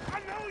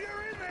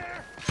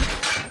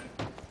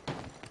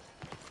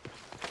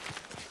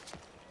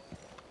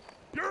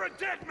 You're a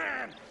dead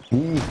man.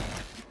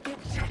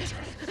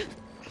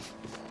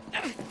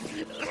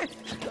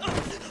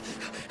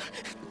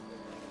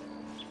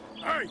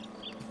 Hey!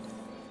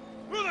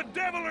 Who the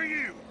devil are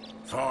you?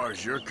 As far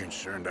as you're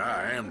concerned,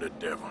 I am the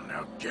devil.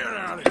 Now get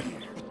out of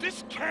here.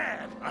 This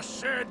cad! I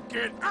said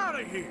get out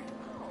of here!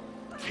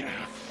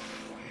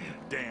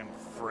 Damn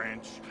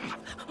French.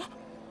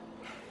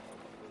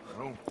 I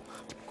don't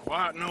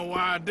quite know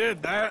why I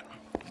did that.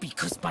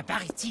 Because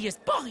barbarity is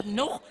boring,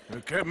 no?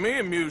 It kept me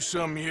amused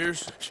some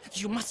years.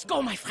 You must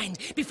go, my friend,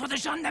 before the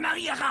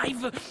gendarmerie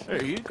arrive.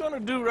 Hey, you gonna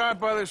do right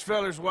by this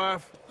feller's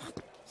wife?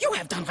 You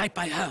have done right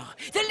by her.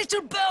 The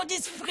little bird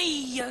is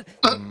free.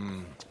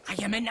 I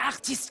am an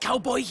artist,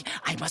 cowboy.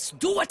 I must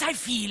do what I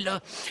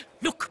feel.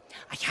 Look,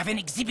 I have an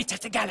exhibit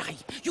at the gallery.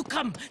 You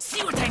come,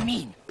 see what I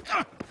mean.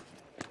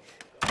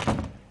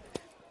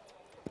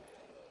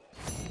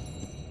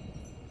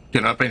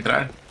 Que não é para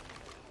entrar?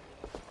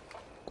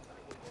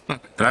 Não é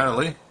para entrar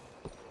ali?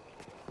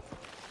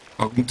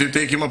 Por algum motivo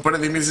tem aqui uma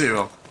parede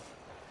invisível.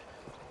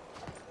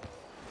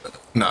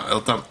 Não, ele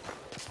está...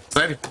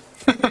 Sério?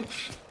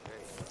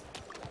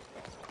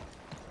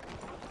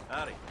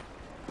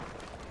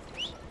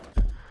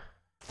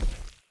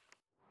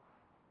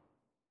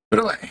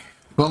 Ora bem,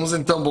 vamos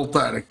então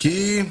voltar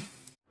aqui.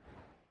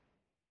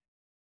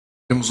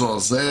 Temos o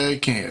José,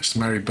 quem é este?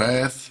 Mary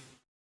Beth,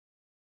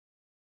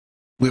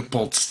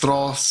 Leopold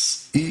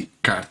Strauss e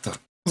carta.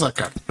 Vamos à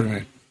carta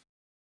primeiro.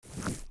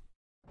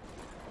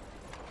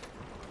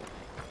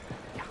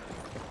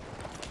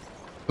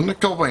 Onde é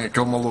que ele vem,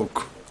 aquele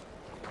maluco?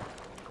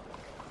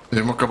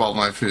 E o meu cavalo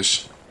não é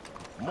fixe.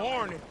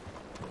 Morning.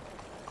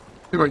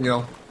 E bem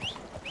ele.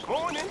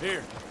 Morning.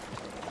 Here.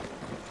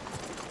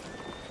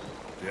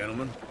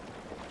 Gentlemen.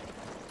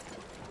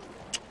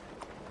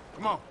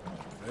 Come on.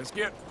 Let's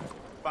get.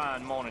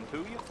 Fine morning to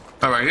you.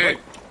 Tá bem, ei.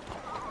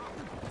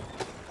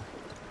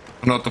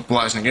 Não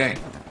atropelas ninguém.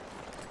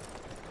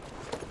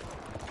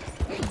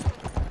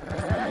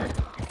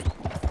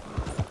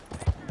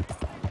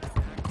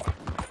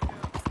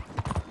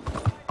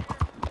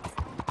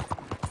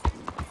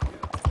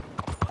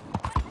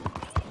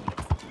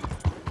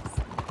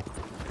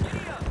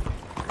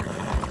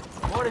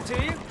 Morning to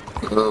you.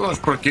 Vamos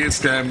por aqui,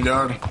 se calhar é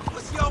melhor.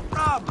 What's your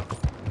problem?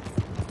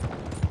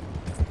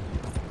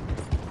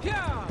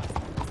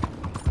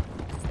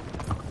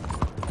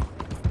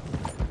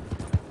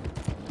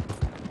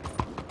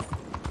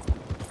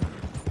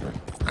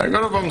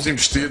 Agora vamos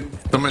investir,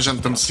 também já não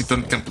estamos assim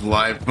tanto tempo de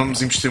live,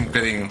 vamos investir um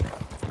bocadinho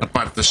na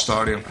parte da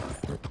história.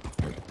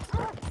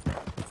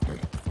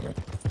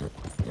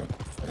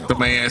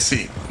 Também é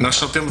assim, nós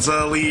só temos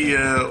ali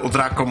o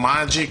Draco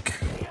Magic,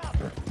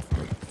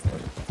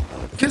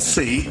 que esse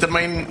aí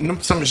também não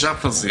precisamos já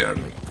fazer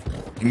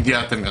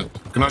imediatamente,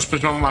 porque nós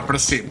depois vamos lá para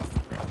cima,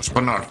 vamos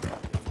para o norte.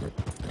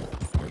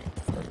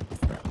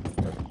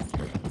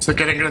 Sei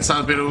que era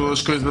engraçado ver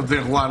as coisas a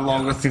desenrolar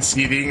logo assim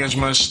seguidinhas,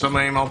 mas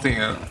também mal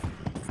tinha.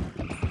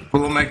 O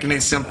problema é que nem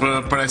sempre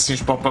aparecem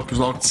os pop-ups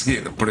logo de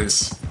seguida, por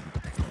isso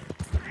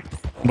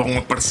vão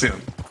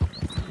aparecendo.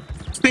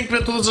 Você tem que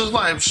ver todas as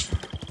lives,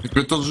 tem que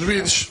ver todos os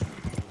vídeos,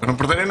 para não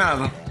perderem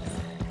nada.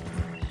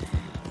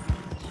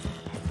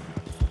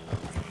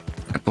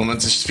 Pelo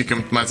menos isto fica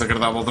muito mais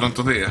agradável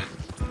durante o dia.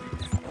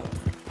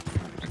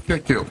 O que é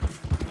aquilo?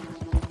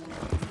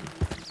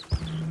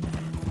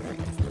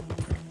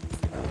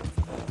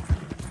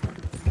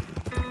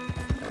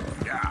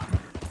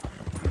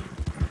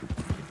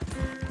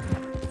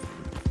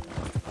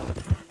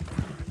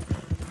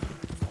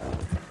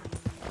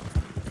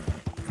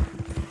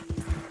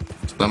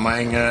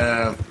 Também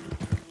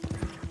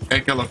é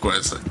aquela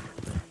coisa.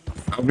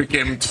 Óbvio que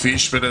é muito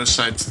fixe ver as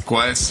sites de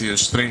quests e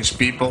as strange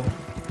people,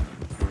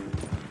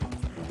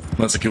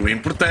 mas aquilo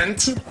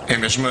importante é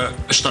mesmo a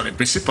história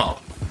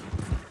principal.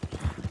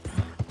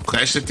 O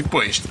resto é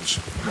tipo extras.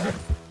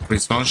 Por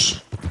isso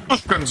vamos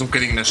focar-nos um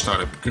bocadinho na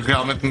história, porque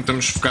realmente não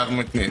temos focado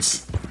muito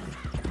nisso.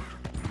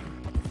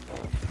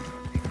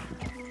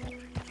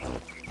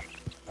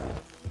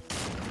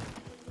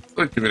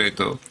 Oi, que virei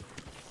todo.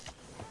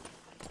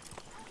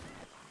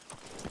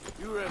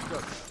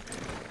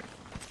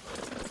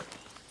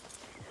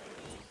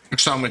 Eu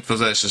gostava muito de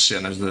fazer estas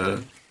cenas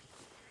de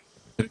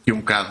ter aqui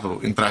um bocado,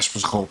 entre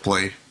aspas,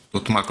 roleplay.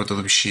 Estou a tomar conta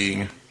do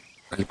bichinho,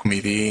 dar-lhe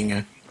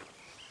comidinha,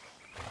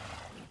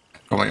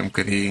 comem um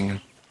bocadinho.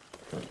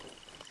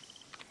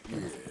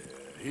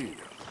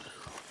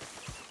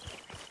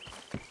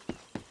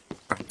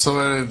 Só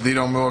era de ir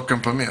ao meu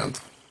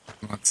acampamento.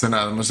 Não há de ser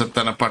nada, mas deve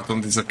estar na parte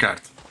onde diz a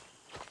carta.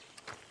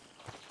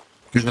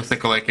 Eu já sei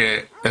qual é que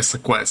é essa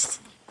quest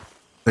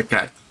da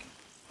carta.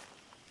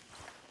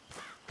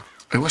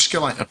 Eu acho que é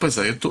lá. Pois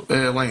é,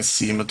 é lá em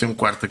cima, tem um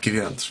quarto aqui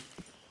dentro.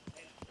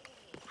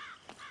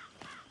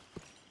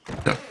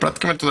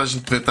 Praticamente toda a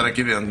gente podia estar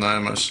aqui dentro, não é?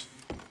 Mas.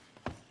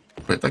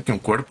 Está aqui um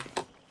corpo.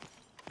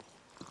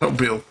 É o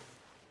Bill.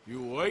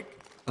 You awake?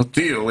 O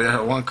tio, é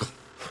o uncle.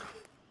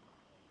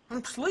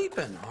 I'm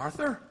sleeping,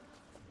 Arthur.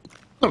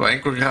 Está bem,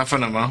 com a garrafa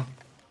na mão.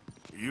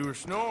 You were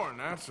snoring,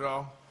 that's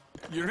all.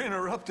 You're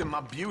interrupting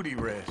my beauty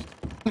rest.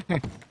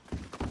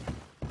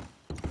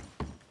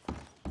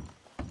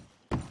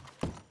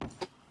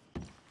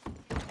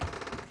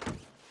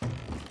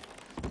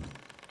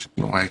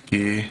 Não é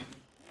aqui.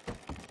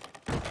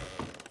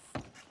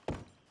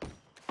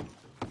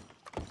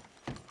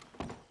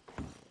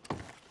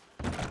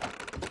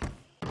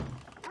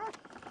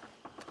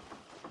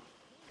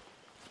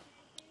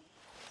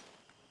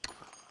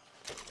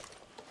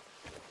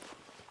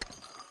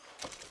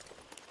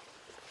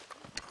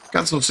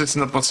 Caso não sei se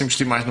ainda posso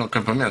investir mais no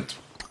acampamento.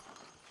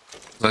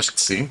 Mas acho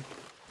que sim.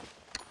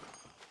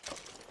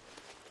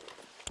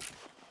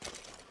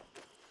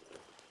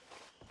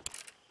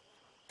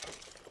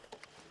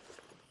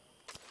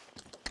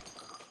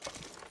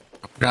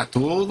 Vou pegar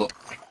tudo.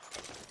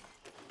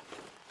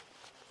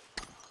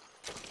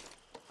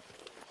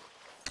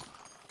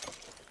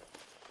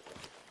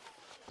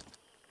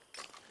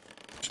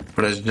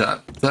 Para já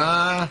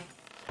tá.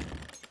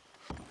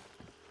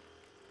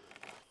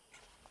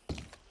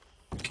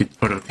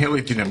 Ora, tem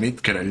ali dinamite,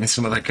 caralho, em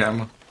cima da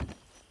cama.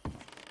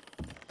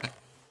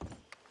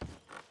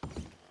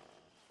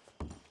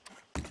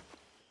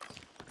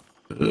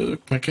 Como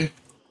é que é?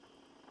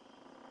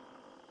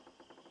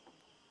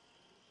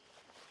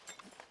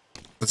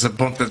 Mas a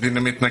ponta de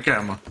dinamite na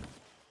cama.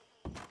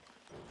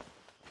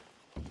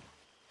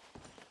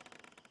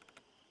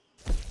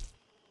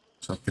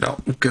 Só tirar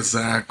o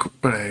casaco.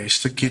 Para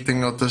isto aqui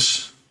tem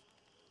outras.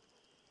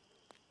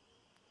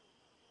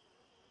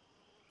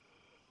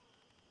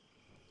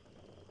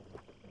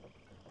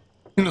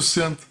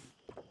 Inocente.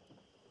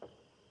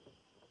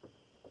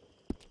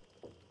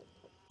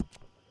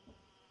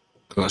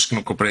 Eu acho que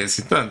não comprei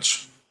assim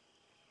tantos.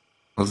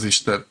 Mas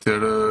isto deve ter...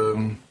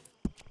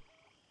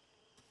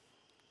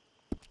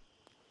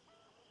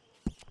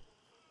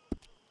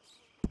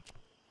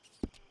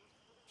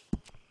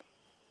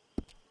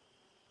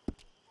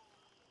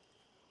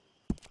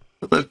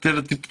 Deve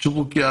ter tipo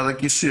desbloqueado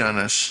aqui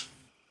cenas.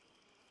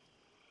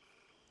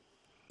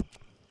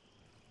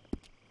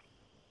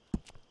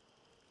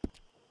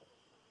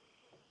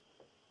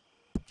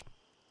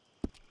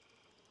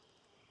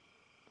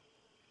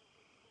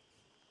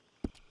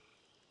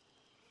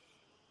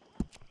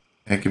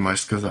 Tem aqui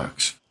mais de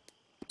casacos.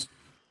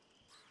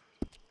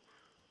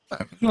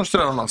 Vamos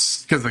mostrar o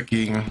nosso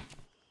casaquinho.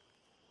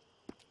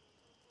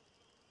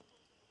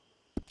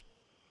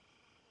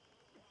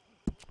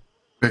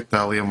 O que é que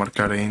está ali a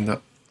marcar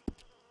ainda?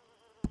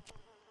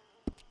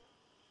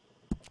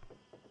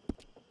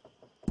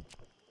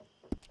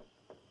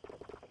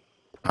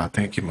 Ah,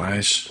 tem aqui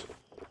mais.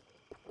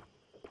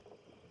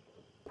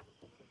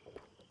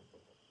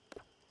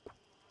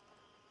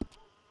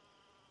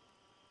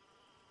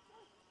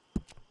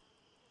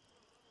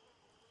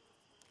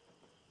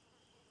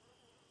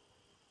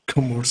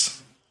 Como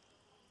urso.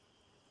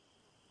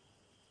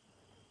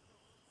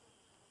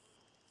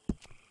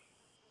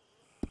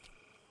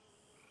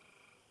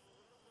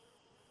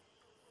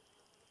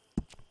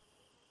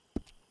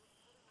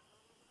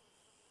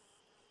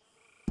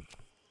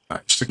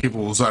 Isto aqui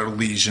vou usar o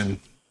Legion.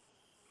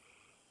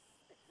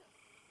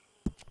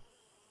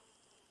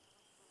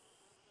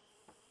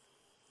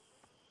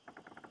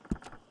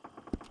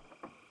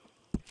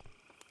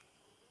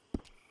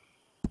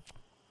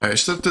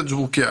 Este deve ter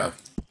desbloqueado.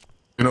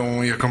 Eu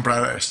não ia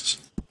comprar estas.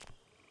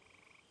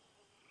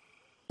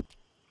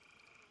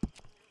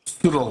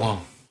 Tudo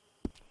long.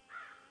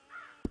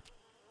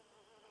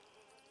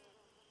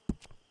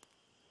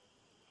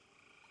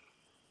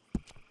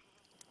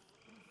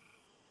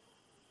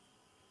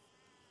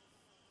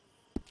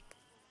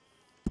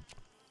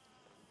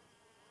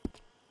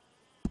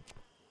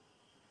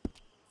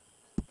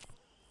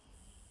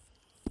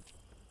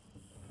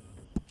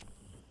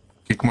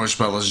 Aqui com umas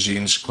belas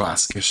jeans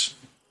clássicas.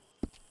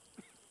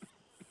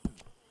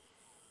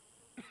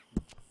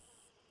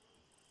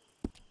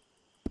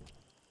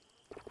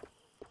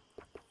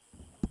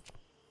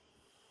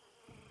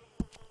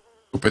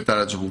 Vou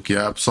tentar a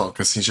desbloquear, pessoal,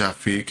 que assim já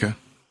fica.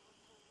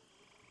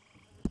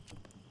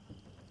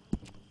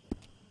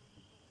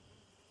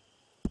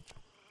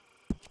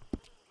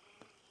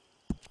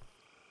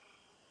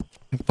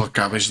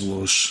 Implacáveis de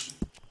luxo.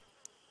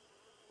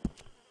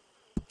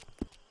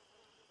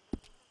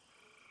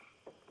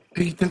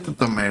 E tem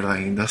tanta merda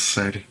ainda, a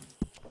sério.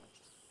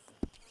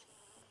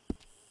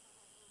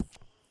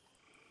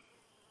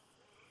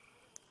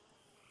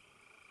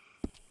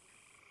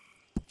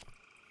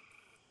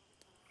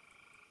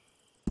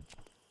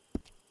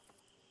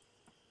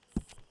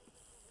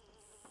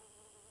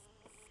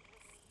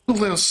 O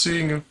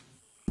lencinho.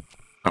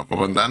 Ah, uma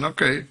bandana,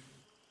 ok.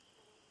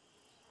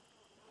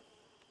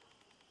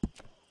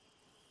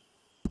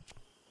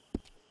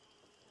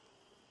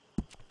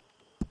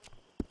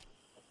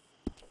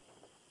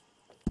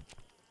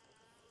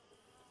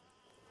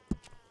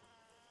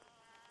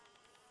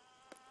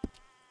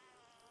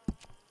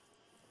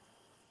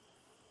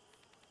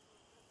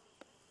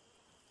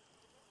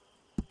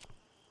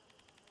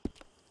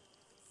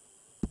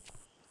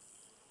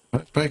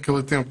 Bem que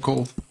ele tem um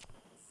colo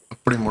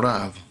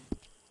aprimorado.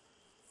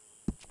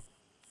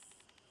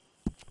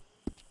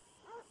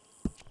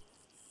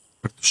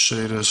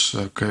 Cartucheiras,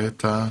 ok,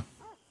 tá.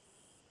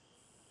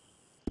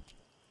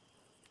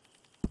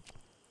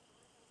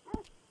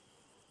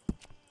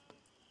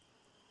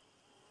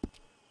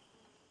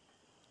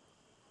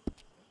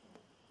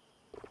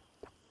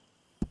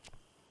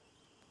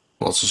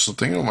 Bolsas só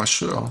tem uma,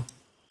 acho eu.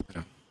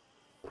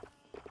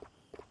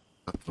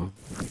 Tá tudo.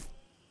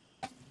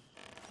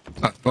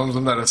 Ah, vamos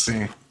andar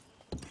assim.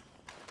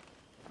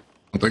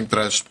 Não tenho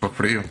trajes para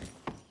frio.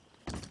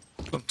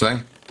 Não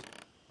tenho.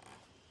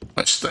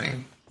 Mas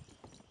tenho.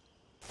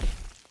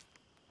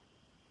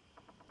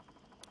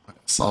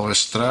 Salva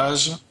este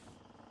traje.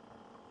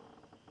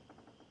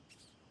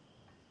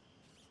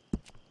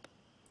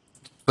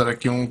 Vou dar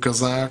aqui um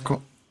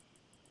casaco.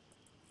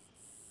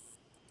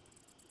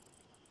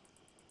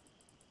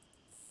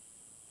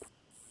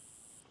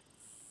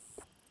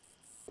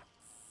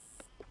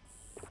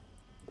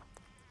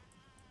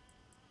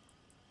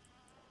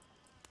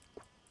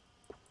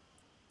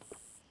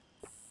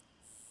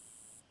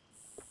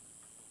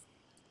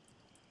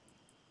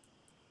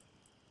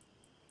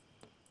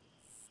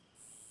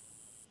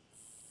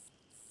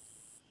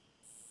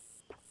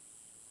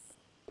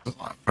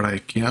 Espera aí,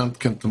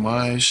 quente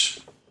mais.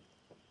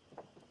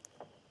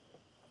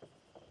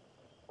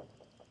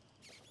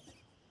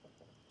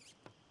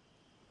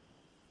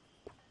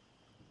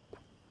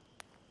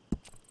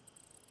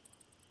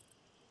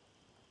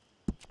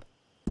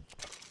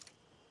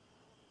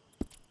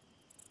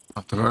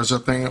 Agora já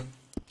tenho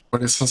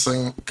pareçam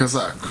sem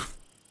casaco.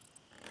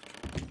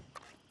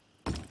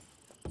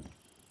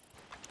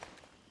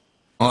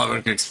 Vamos lá ver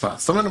o que é que se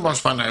passa. Também não vamos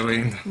para a neve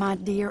ainda. My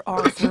dear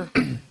Arthur,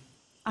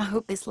 I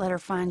hope this letter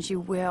finds you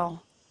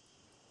well.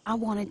 I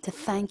wanted to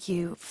thank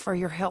you for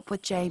your help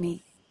with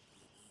Jamie.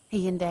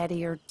 He and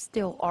Daddy are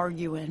still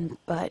arguing,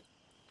 but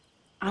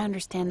I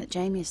understand that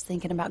Jamie is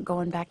thinking about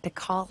going back to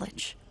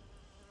college.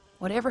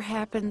 Whatever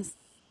happens,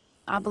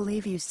 I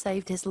believe you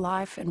saved his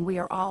life, and we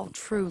are all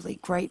truly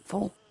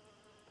grateful.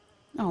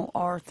 Oh,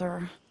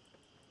 Arthur,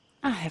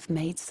 I have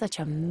made such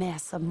a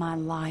mess of my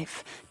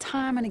life,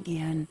 time and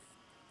again.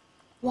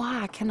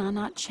 Why can I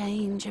not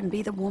change and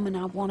be the woman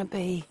I want to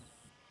be?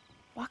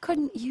 Why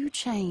couldn't you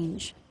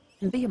change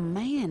and be a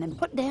man and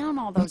put down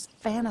all those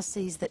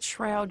fantasies that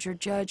shroud your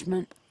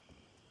judgment?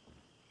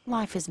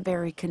 Life is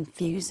very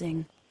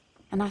confusing,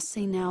 and I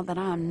see now that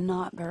I am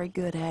not very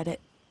good at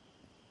it.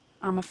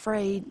 I'm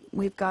afraid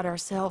we've got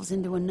ourselves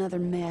into another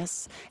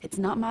mess. It's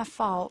not my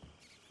fault,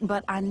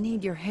 but I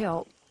need your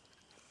help.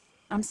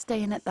 I'm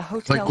staying at the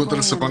Hotel Grand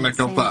in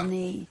Saint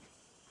Denis.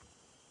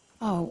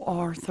 Oh,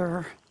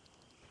 Arthur,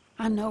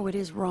 I know it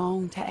is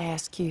wrong to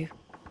ask you,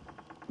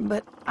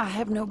 but I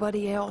have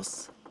nobody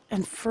else,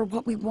 and for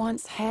what we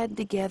once had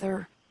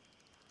together,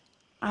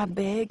 I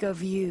beg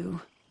of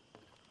you,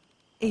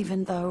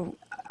 even though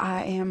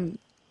I am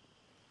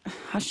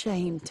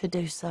ashamed to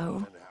do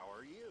so.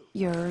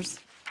 Yours,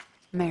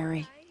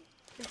 Mary.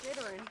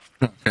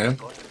 Ok.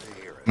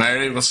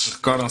 Mary, vocês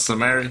recordam-se da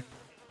Mary?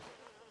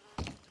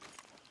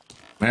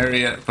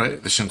 Mary é... Peraí,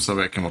 deixa-me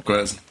saber aqui uma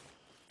coisa.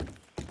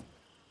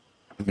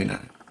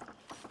 Combinar.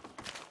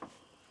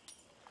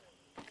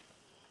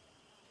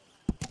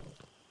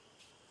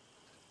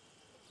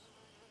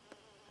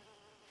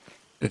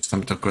 Isto é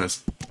muita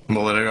coisa.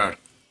 Vou ler agora.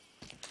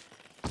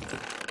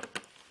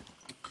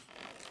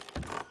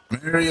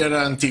 Mary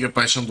era a antiga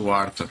paixão do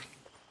Arthur.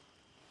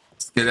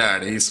 Se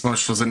calhar é isso que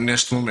vamos fazer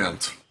neste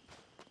momento.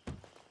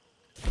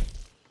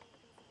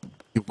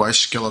 Eu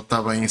acho que ela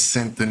estava em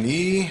Saint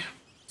Denis.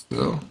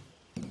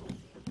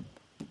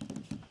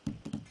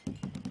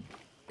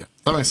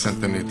 Estava em Saint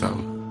Denis,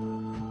 estava.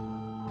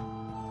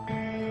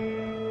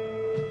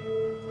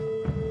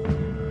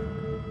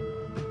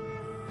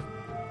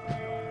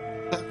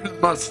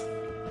 Mas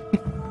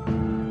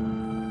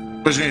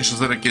depois vamos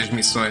fazer aqui as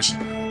missões.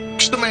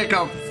 Isto também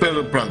acaba por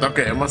ser, pronto,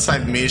 ok, é uma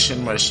side mission,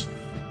 mas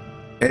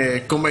é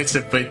como é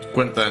ser feito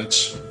quanto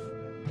antes,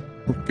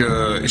 porque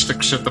isto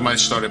acrescenta mais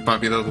história para a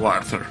vida do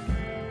Arthur.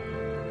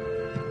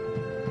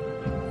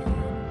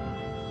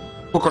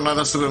 Pouco ou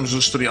nada sabemos do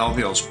historial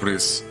deles, por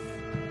isso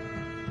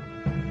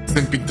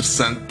sempre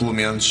interessante, pelo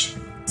menos,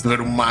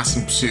 saber o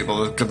máximo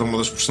possível de cada uma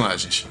das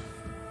personagens.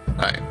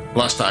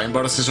 Lá está,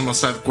 embora seja uma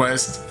side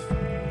quest,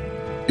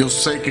 eu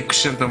sei que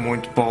acrescenta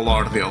muito para o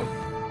lore dele.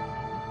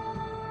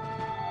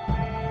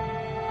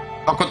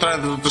 Ao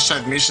contrário das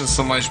side missions,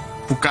 são mais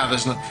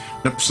focadas na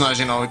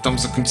personagem nova que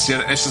estamos a conhecer,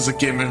 estas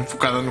aqui é mesmo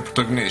focada no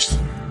protagonista.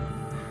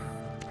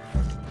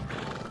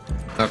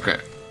 Ok,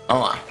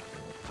 vamos lá.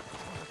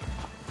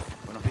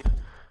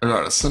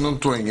 Agora, se eu não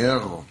estou em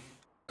erro,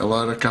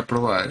 ela era cá para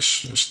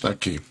baixo, está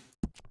aqui.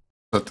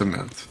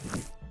 Exatamente.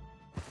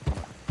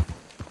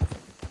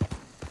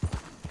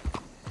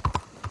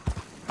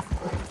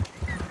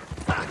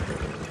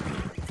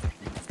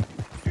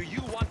 Do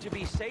you want to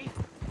be safe?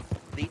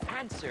 The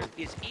answer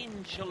is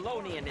in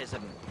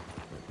Chelonianism.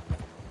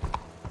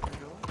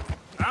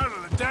 Out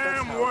of the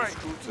damn way!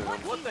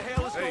 What the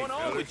hell is going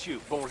on with you?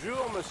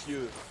 Bonjour,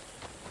 monsieur.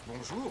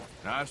 Bonjour.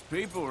 Nice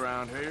people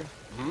around here.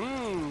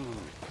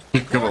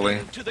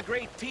 According to the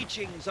great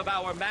teachings of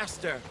our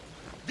master,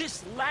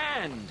 this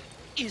land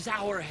is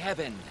our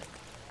heaven,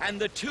 and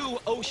the two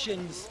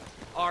oceans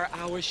are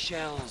our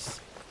shells.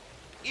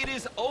 It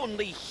is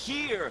only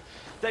here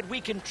that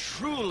we can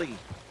truly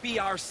be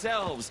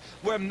ourselves,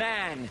 where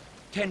man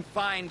can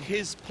find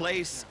his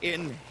place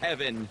in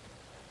heaven.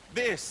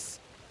 This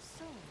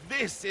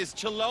is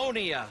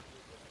Chelonia.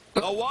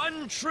 The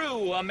one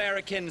true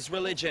American's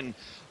religion,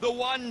 the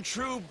one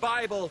true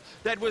Bible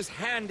that was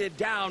handed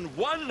down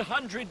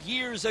 100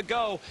 years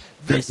ago,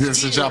 this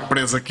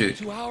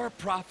to our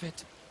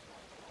prophet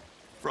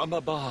from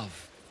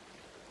above.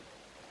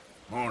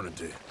 Morning,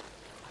 dear.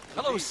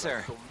 Hello,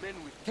 sir.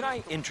 Can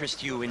I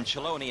interest you in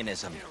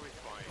Chelonianism?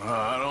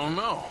 I don't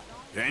know.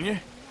 Can you?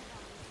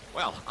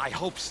 Well, I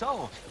hope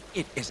so.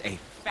 It is a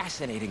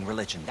fascinating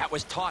religion that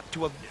was taught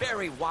to a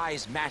very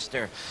wise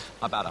master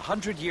about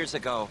 100 years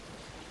ago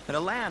in a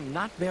land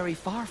not very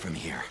far from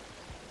here.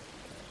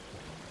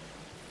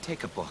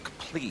 Take a book,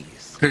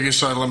 please. Que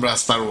isto vai lembrar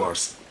Star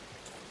Wars?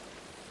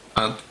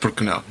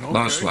 Porque não?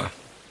 Vamos lá.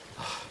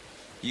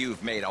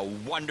 You've made a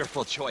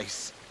wonderful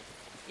choice.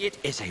 It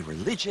is a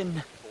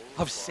religion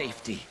of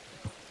safety.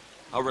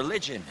 A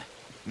religion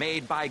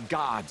made by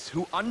gods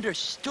who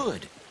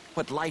understood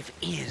what life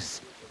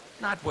is.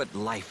 Not what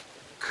life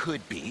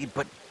could be,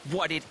 but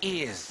what it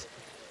is.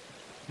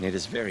 And it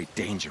is very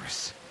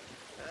dangerous.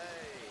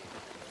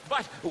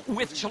 But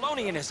with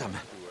Chelonianism,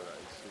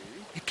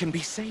 it can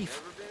be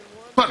safe.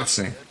 Claro que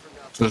sim.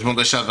 Eles vão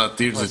deixar de dar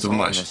tiros e tudo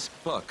mais.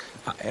 Book.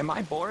 Am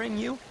I boring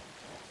you?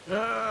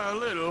 A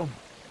little.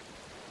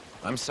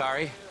 I'm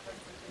sorry.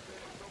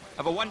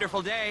 Have a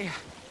wonderful day.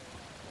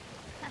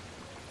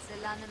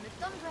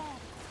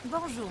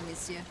 Bonjour,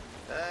 monsieur.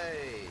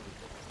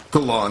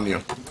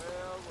 Colónia.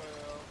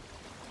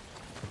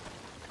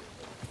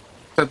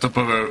 Estou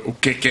para ver o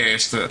que é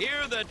esta.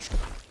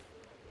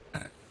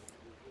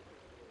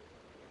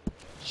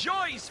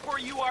 Joyce, for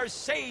you are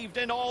saved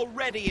and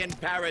already in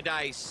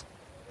paradise.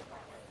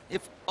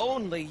 If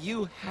only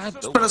you had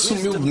the Espera-se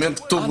wisdom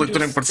humildemente que to todo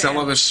leitor imparcial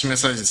ao ver estas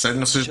mensagens de série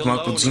não seja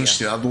tomado por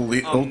desonestidade ou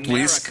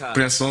utilize que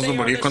compreensão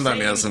zombaria quando à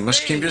mesa, mas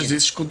que em vez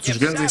disso escute os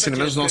grandes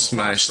ensinamentos do nosso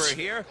mestre.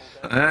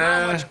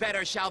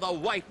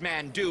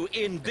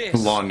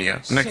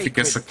 Colónia. Onde é que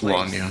fica essa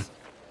colónia?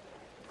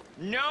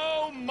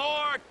 No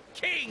more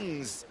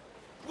kings.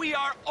 We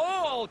are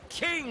all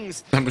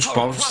kings. Estamos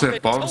pobres,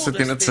 ser pobre, você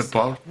tem medo de ser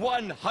pobre.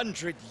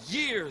 100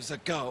 years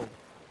ago.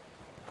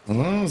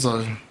 Vamos,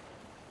 olha.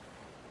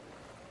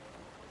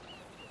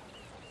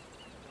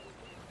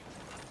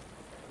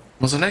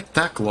 Mas onde é que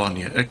está a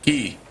colónia?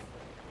 Aqui.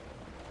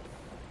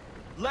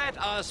 Let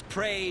us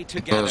pray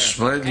together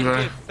and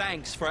give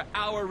thanks for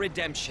our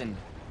redemption,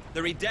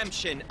 the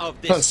redemption of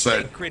this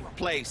sacred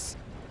place,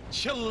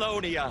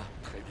 Chelonia.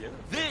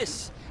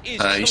 This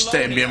is isto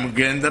é mesmo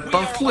grande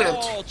panfleto.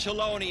 all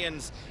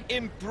Chelonians.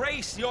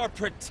 Embrace your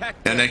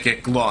protector. Onde é que é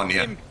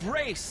colónia?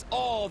 Embrace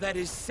all that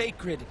is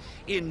sacred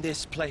in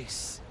this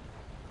place.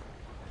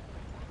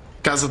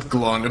 Casa de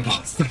colónia,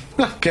 Boston.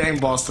 Quem é em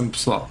Boston,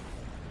 pessoal?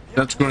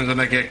 Já descobrimos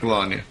onde é que é a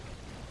colónia.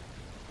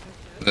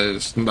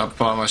 Isto não dá para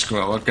falar mais com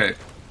ela, ok.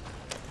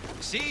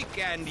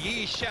 Seek and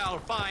ye shall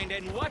find,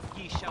 and what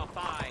ye shall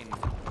find.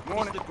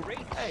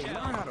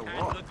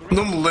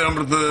 Não me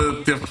lembro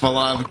de ter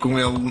falado com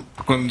ele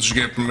quando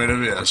joguei a primeira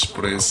vez,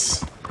 por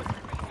isso.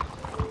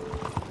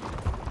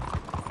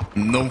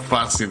 Não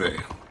faço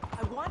ideia.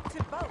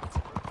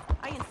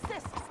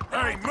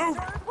 Hey, move!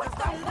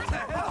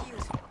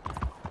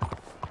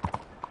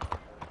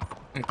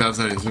 Em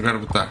casa é isso, eu quero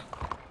botar.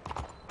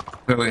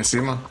 Vê lá em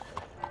cima.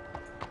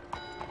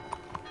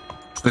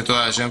 Tem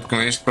toda a gente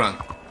com isto,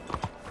 pronto.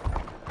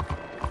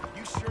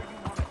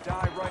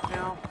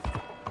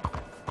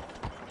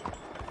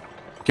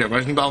 O que?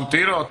 Vais-me dar um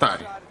tiro,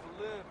 otário?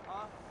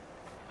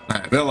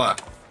 Vê lá.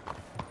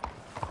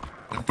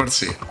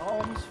 Apareci.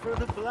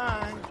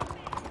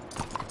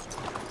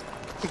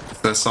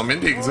 São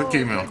mendigos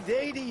aqui, meu. Good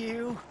day to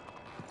you.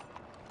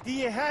 Do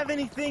you have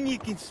anything you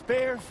can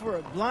spare for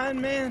a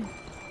blind man?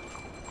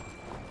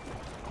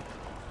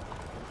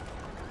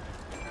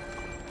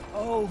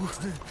 Oh,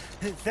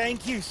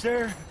 thank you,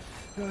 sir.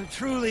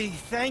 Truly,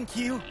 thank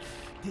you.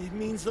 It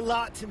means a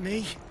lot to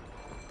me.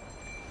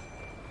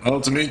 Well,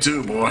 to me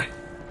too, boy.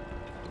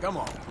 Come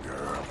on,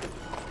 girl.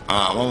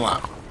 Vamos lá.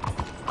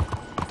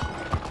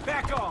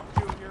 Back off,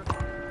 Junior.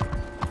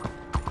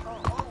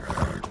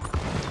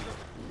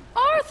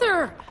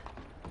 Arthur!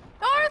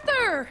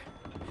 Arthur!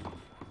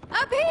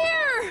 Up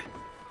here!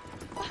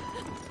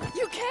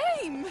 You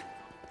came!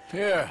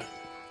 Yeah,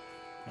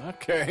 I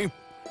came.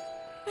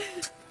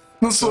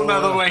 Não sou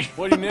nada bem.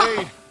 What do you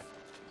need?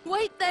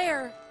 Wait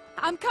there.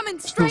 I'm coming Não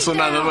straight sou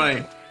down. nada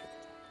bem.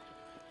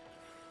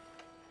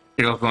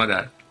 E eles vão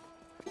olhar.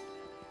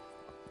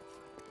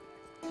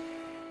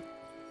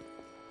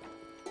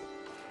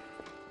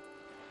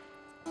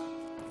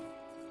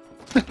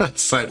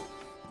 Sério.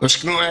 Acho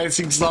que não é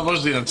assim que se lava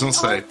os dentes, não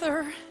sei.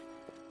 Arthur,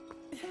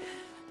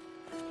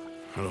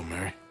 Hello,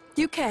 Mary.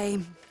 you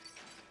came.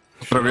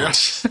 Outra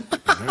vez?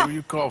 Whenever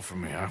you call for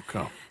me, I'll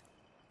come.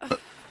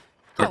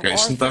 Ok,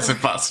 isto não está a ser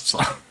fácil,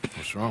 pessoal.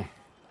 What's wrong?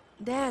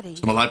 Daddy.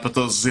 Estamos lá para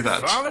todas as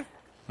idades. Father?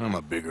 I'm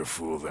a bigger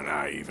fool than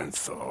I even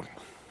thought.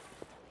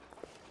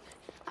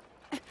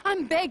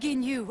 I'm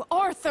begging you,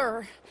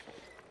 Arthur.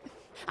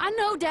 I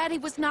know Daddy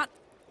was not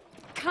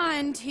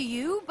kind to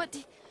you, but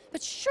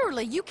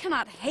surely you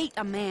cannot hate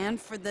a man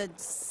for the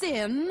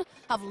sin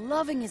of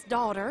loving his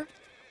daughter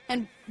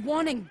and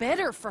wanting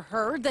better for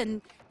her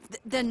than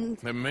Than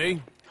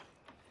me?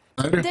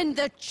 than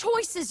the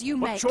choices you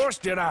What make. choice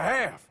did I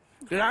have?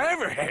 Did I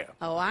ever have?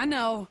 Oh, I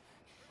know.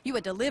 You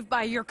had to live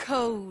by your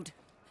code.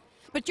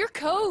 But your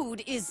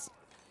code is...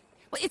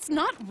 well, it's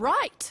not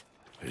right.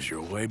 Has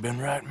your way been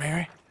right,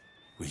 Mary?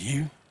 With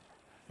you?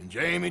 And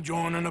Jamie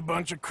joining a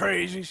bunch of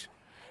crazies?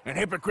 And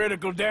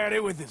hypocritical daddy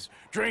with his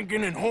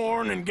drinking and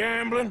whoring and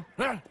gambling?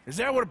 Huh? Is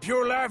that what a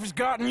pure life has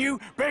gotten you?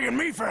 Begging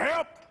me for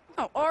help?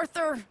 Oh,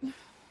 Arthur,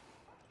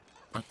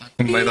 No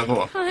be meio da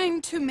rua.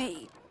 kind to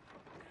me.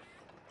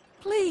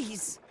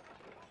 Please.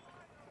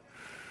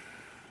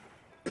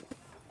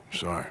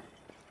 Sorry.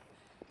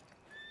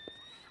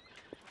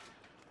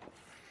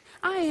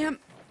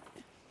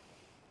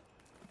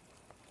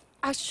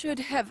 I should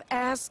have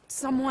asked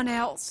someone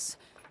else,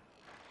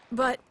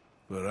 but...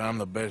 But I'm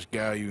the best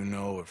guy you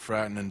know at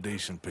frightening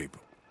decent people.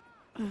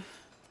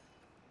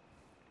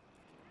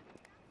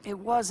 It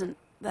wasn't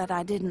that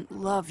I didn't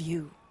love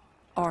you,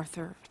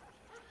 Arthur.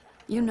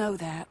 You know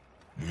that.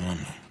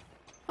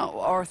 Oh,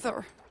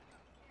 Arthur.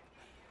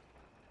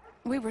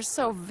 We were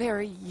so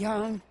very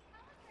young.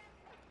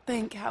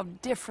 Think how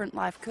different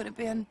life could have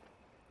been.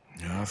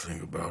 Yeah, I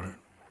think about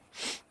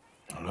it.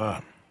 A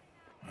lot.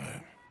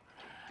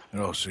 It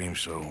all seems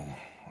so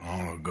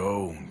long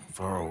ago and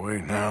far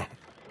away now.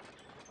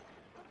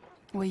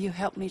 Will you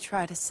help me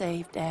try to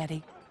save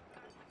Daddy?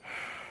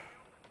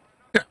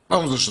 Yeah,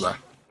 vamos ajudar.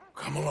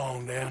 Come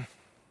along, Dan.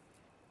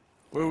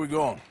 Where are we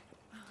going?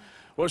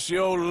 What's the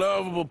old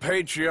lovable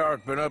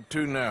patriarch been up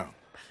to now?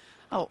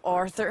 Oh,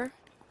 Arthur,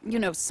 you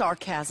know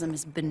sarcasm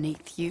is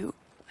beneath you.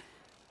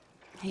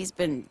 He's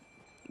been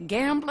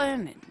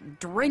gambling and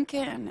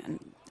drinking and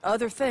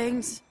other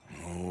things.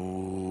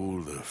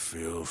 Oh, the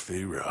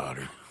filthy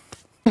rotter.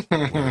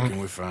 Where can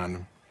we find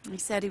him? He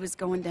said he was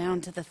going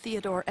down to the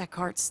Theodore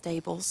Eckhart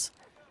stables.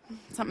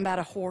 Something about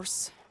a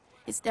horse.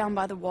 It's down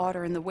by the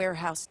water in the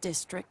warehouse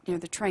district near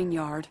the train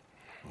yard.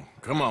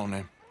 Come on,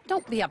 then.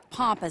 Don't be a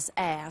pompous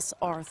ass,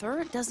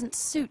 Arthur. It doesn't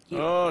suit you.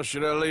 Oh,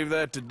 should I leave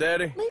that to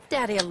Daddy? Leave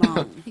Daddy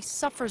alone. He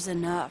suffers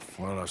enough.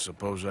 Well, I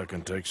suppose I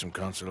can take some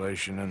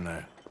consolation in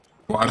that.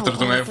 Arthur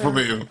também é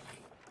fodido.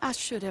 I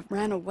should have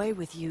ran away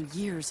with you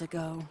years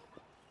ago.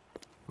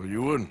 Well,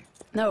 you wouldn't.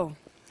 No,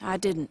 I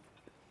didn't.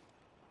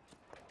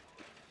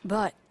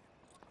 But,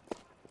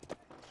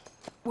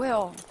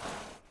 well,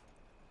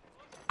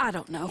 I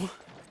don't know.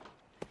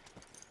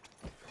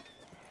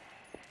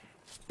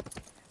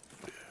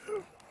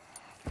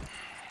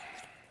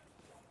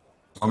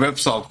 Vamos ver,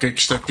 pessoal, o que é que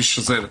isto é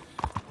fixe fazer?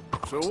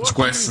 Os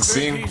quests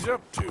assim.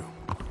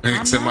 Tem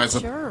que ser mais a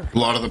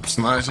lore da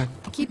personagem.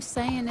 He keeps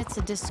saying it's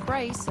a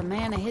disgrace a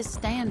man of his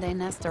standing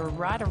has to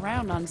ride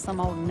around on some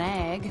old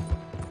nag.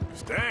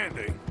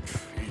 Standing?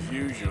 He's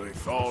usually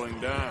falling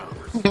down.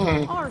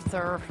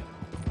 Arthur.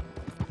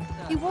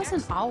 He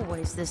wasn't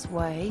always this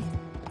way,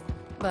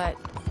 but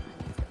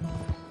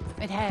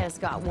it has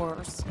got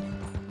worse.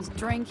 He's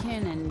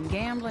drinking and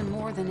gambling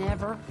more than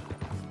ever,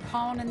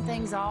 pawning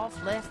things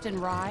off left and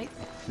right,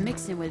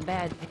 mixing with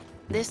bad people.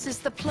 This is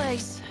the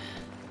place.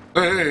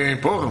 Hey,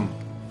 porra.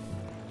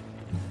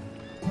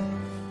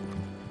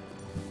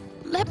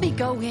 Let me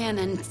go in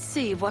and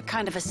see what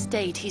kind of a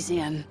state he's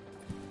in.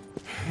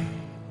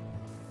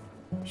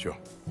 Sure.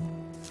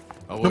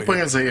 Não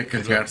ponhas aí a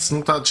carregar, se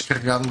não está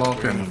descarregado, não vale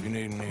a pena.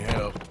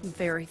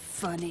 Very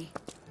funny.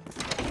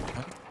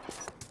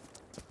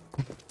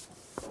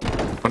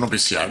 Para não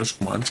viciar os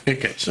comandos, o que é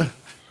que és? You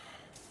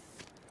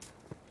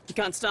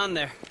can't stand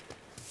there.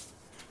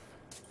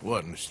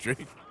 What, in the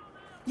street?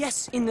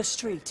 Yes, in the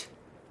street.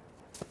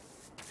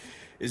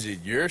 Is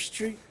it your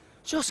street?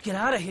 Just get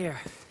out of here.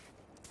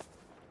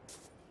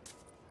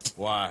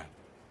 Why?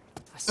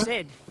 I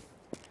said,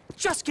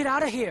 just get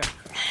out of here.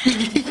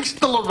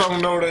 Estalão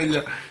na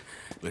orelha.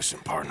 Listen,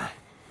 partner.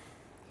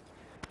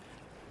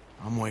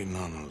 I'm waiting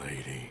on a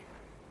lady.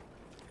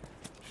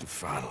 She's a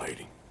fine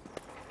lady.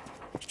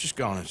 She's just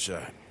gone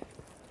inside.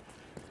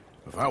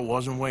 If I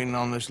wasn't waiting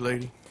on this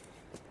lady,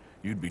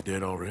 you'd be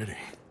dead already.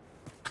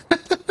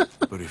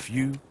 But if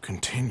you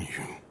continue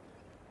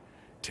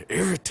to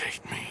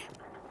irritate me,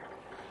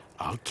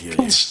 I'll kill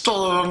you.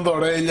 Estalão da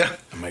orelha.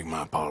 And make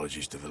my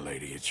apologies to the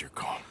lady. It's your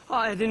call. Oh,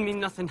 I didn't mean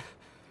nothing.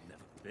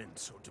 Never been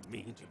so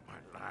demeaned in my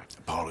life.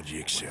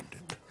 Apology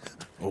accepted.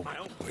 Oh,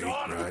 wait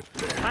right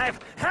there. I have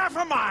half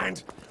a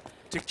mind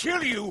to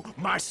kill you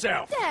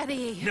myself.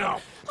 Daddy. No.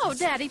 Oh,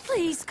 Daddy,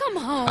 please, come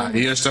home. Ah,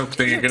 e este é o que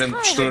tem a grande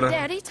postura.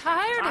 Daddy,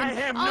 tired I and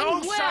have no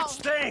unwell.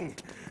 such thing.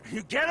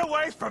 You get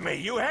away from me.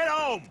 You head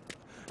home.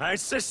 I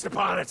insist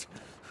upon it.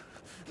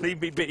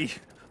 Leave me be.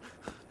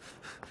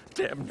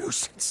 Damn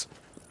nuisance.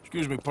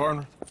 Excuse me,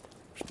 partner.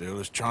 Still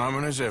as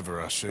charming as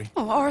ever, I see.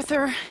 Oh,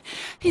 Arthur,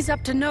 he's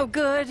up to no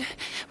good.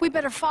 We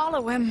better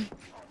follow him.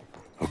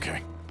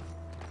 Okay.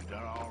 Is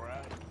that all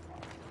right?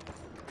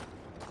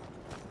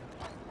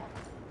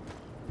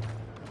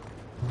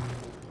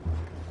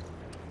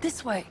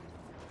 This way.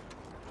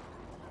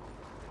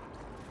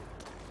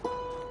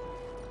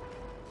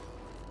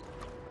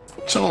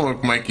 Já não lembro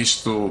como é que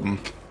isto,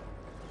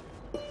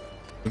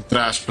 entre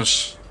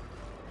aspas,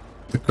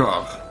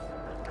 decorre.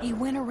 He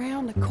went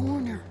around the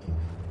corner.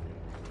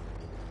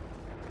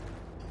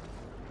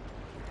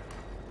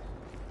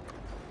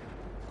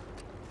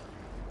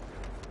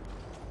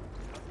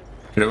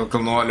 Incrível que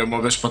ele não olha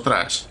uma vez para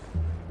trás.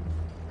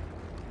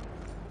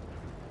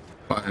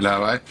 Vai, lá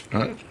vai.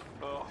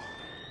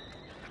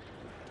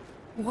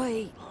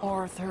 Wait,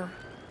 Arthur.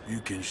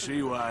 You can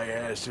see why he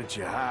has such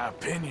a high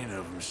opinion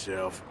of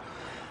himself.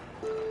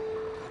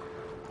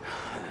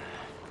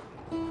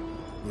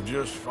 We'll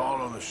just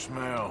follow the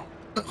smell.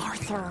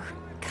 Arthur,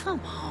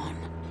 come on.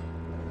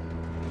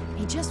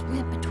 He just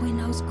went between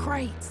those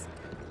crates.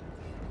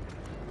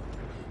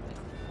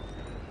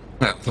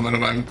 É, também não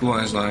vai muito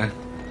longe, não é?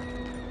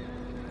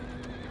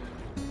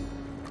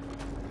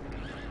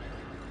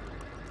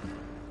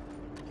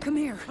 Come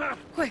here,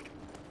 quick.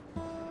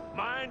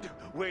 Mind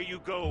where you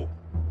go.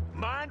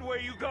 Mind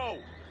where you go.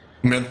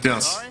 Momento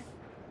tenso.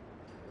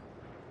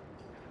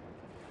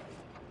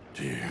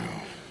 Do you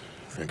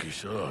think he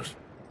saw us?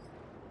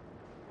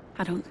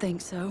 I don't think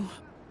so.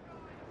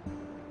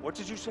 What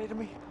did you say to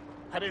me?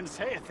 I didn't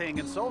say a thing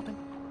insulting.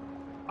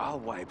 I'll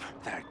wipe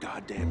that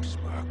goddamn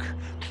smirk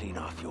clean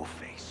off your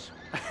face.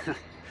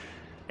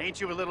 Ain't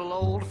you a little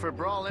old for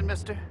brawling,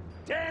 mister?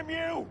 Damn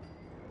you!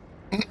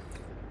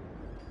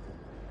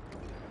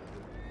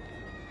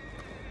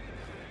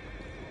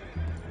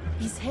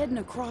 He's heading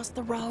across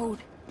the road.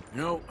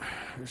 You know,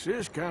 this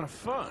is kind of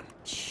fun.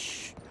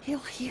 Shh, he'll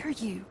hear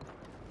you.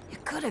 You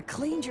could have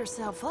cleaned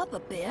yourself up a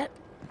bit.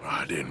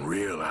 I didn't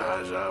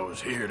realize I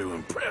was here to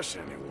impress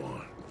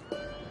anyone.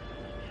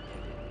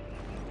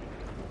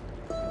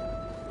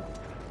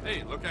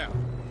 Hey, look out.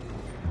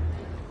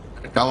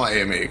 Calma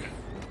aí, amigo.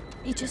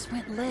 He just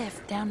went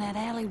left down that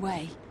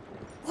alleyway.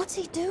 What's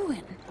he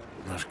doing?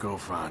 Let's go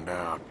find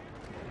out.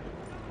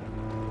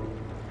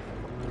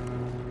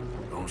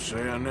 Don't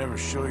say I never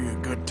show you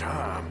a good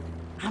time.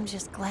 I'm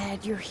just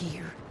glad you're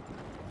here.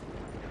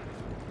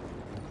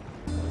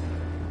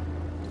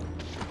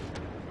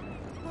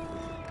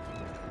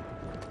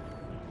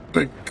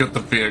 Que eu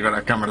tapei agora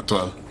a câmera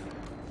toda.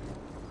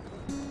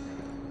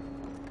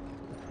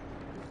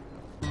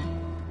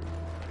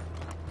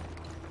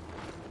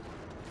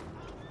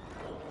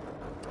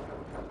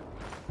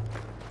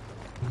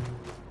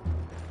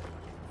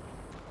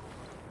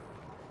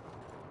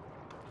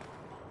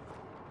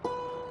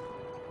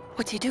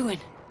 What's he doing?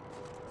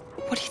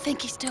 What do you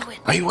think he's doing?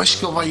 Ah, eu acho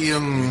que ele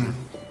vai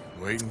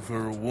Waiting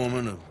for a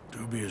woman of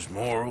dubious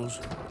morals.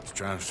 He's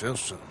trying to sell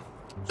something.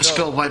 acho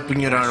que ele vai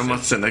penhorar uma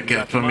cena que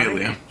é a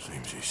família.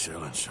 Seems he's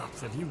selling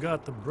something. Have you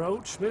got the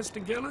brooch,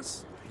 Mr.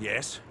 Gillis?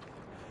 Yes.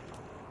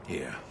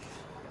 Here.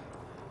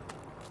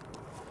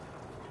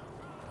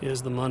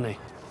 Here's the money.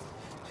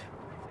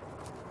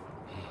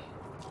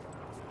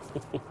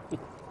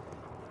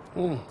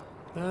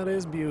 That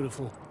is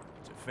beautiful.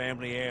 It's a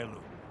family heirloom.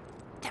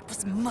 That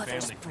was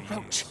Mother's Family for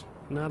brooch. years.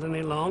 Not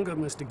any longer,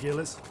 Mr.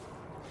 Gillis.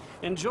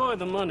 Enjoy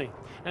the money.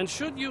 And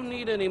should you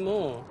need any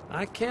more,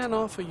 I can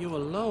offer you a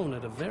loan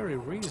at a very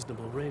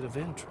reasonable rate of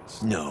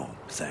interest. No,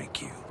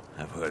 thank you.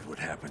 I've heard what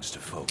happens to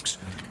folks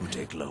who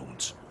take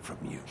loans from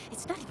you.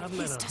 It's not I've even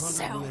met his to 100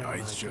 sell. men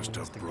It's like just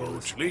you, a Mr. brooch.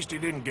 Gillis. At least he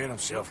didn't get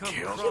himself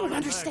killed. You don't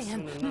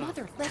understand.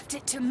 Mother left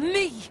it to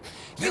me.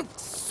 You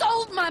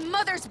sold my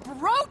mother's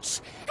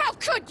brooch? How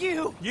could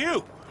you?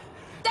 You!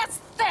 That's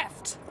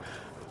theft.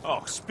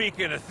 Oh,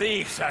 speaking of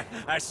thieves,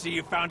 I see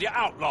you found your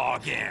outlaw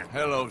again.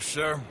 Hello,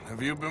 sir.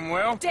 Have you been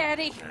well?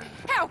 Daddy,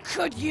 how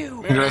could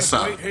you?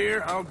 Engraçado. Wait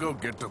here. I'll go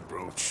get the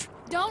brooch.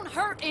 Don't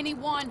hurt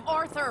anyone,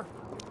 Arthur.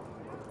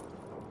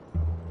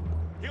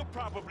 He'll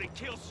probably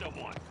kill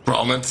someone.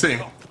 Provavelmente sim.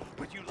 Oh,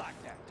 but you like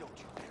that, don't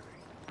you,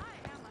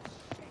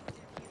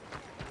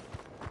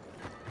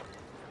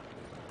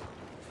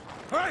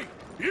 Mary? Hey,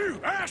 you,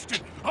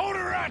 Ashton! Hold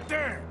her right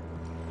there!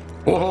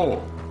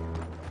 Oh,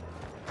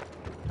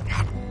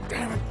 God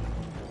damn it.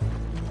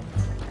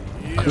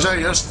 já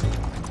é este.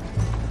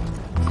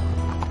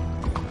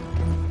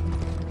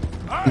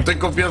 Não tenho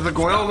confiança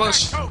com ele,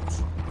 mas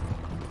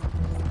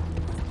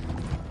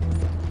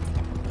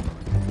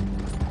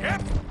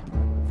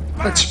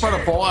dispara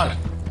para o ar.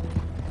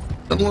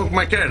 Dá-me logo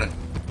como é que era.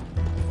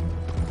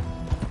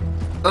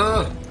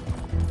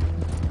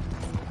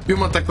 E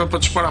uma tecla para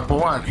disparar para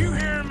o ar. You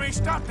hearing me?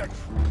 Stop that.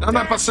 Não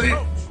dá para sair.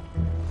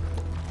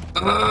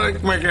 Ai,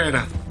 como é que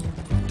era?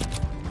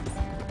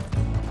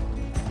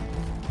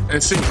 É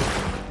assim.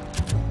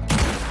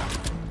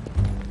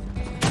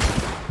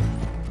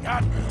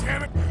 God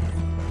damn it.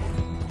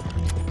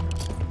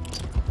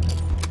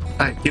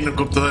 Ai, aqui no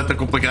computador está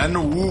complicado.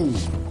 No U.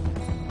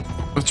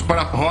 Vou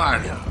disparar para o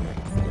ar.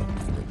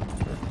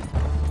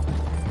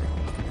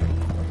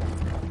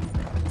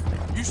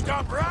 You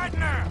stop right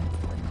now.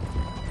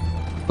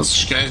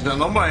 Esses gajos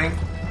andam bem.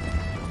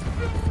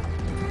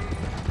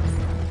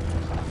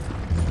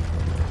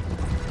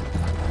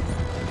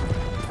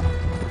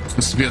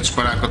 Não se devia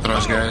disparar contra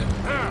os gajos.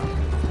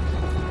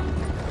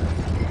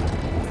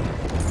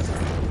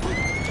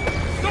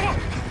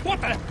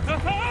 What the?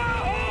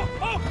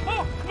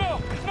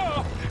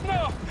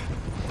 No!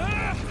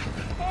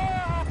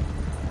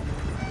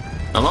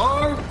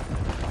 Hello?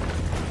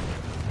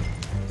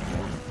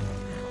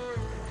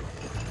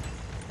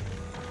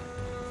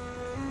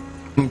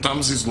 Não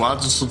estamos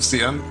isolados o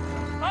suficiente?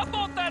 I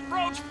bought that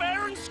brooch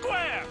fair and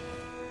square.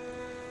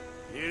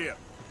 Yeah.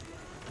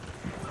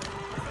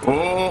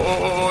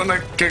 Onde é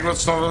que vocês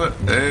estão a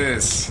fazer?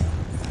 Esse.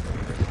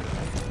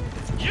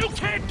 You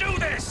can't do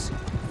this.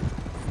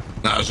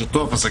 Não, já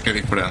estou a fazer que é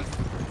diferente.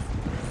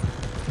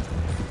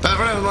 Está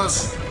diferente,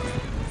 mas...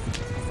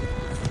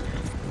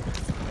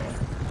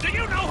 Do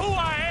you know who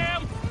I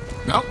am?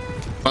 Não,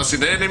 faço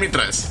ideia, nem me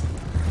interessa.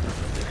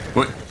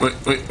 Oi.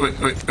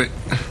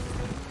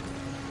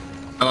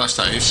 Ah, lá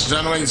está, isto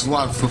já não é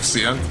isolado o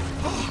suficiente.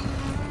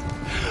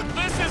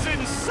 This is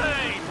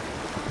insane.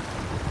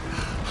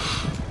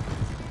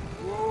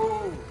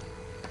 Whoa.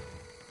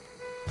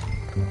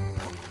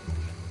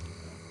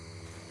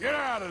 Get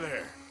out of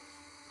there.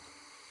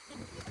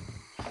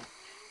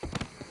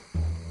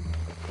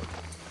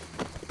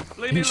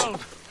 Leave me alone.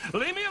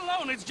 Leave me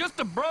alone. It's just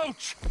a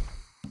brooch.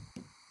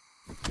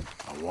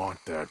 I want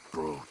that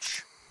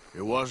brooch.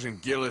 It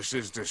wasn't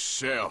Gillis's to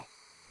sell.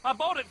 I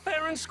bought it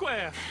fair and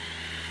square.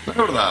 É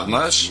verdade,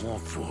 mas... What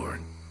want for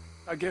it?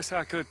 I guess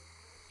I could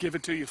give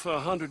it to you for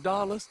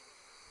 $100.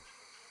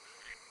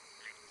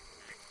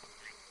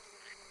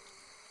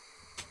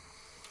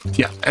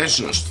 Yeah, é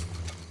justo.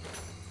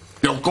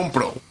 Ele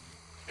comprou.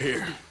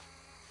 Here.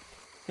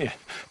 Yeah,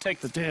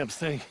 take the damn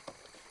thing.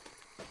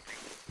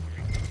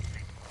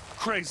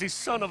 Crazy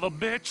son of a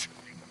bitch.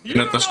 You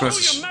don't know who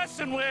you're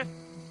messing with.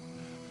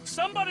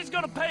 Somebody's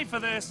gonna pay for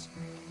this.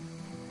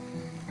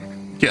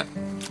 Yeah.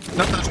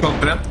 Não estás com o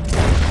preto?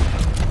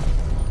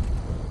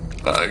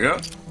 Paga.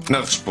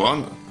 Não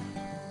responde.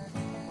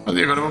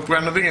 E agora vou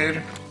pegar no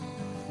dinheiro.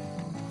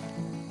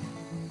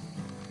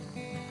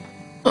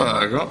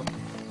 Paga.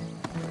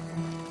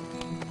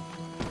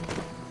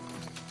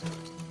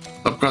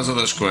 Só por causa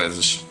das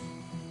coisas.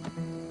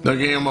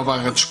 Ganhei uma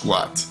barra de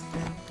chocolate.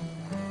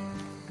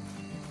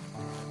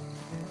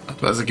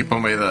 Tu vais aqui para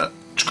o meio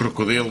dos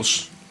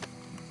crocodilos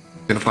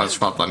e não fazes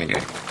falta a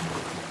ninguém.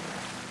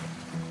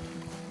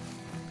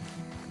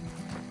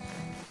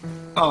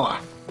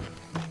 Olá.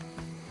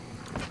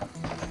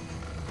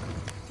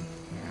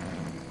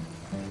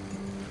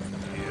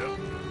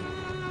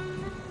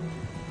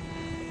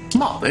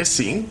 Malta, é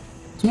assim.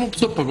 Se uma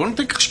pessoa pagou, não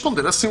tem que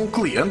responder assim a um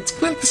cliente. O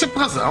cliente tem sempre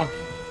razão.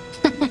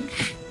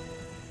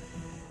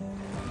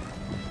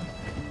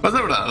 Mas é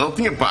verdade, ele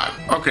tinha pago.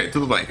 Ok,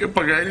 tudo bem. Eu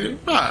paguei-lhe.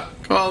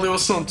 Qual ali o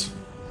assunto?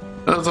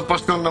 Mas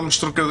aposto que ele não me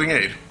trocou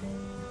dinheiro.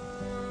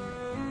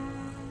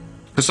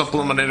 Foi só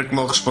pela maneira como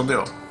ele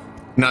respondeu.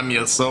 Não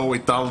ameaçou e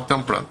tal,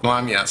 então pronto, não há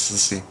ameaças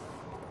assim.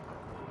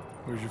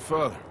 Where's your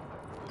father?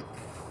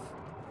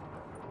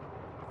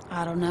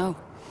 I don't know.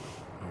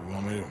 You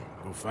want me to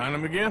go find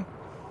him again?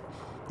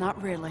 Not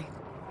really.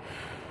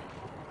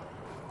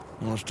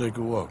 Let's take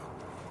a walk.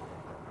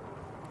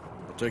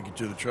 I'll take you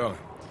to the trolley.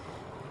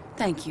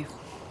 Thank you.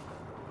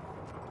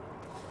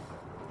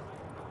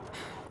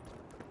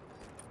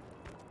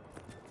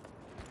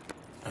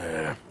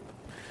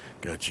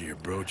 Got you your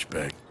brooch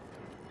back.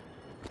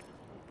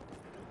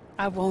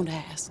 I won't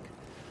ask.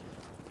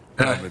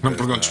 Não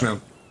perguntes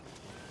mesmo.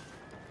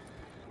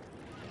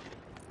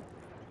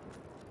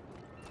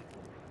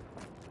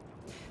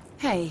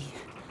 Hey.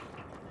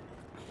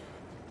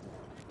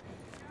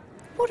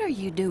 What are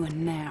you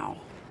doing now?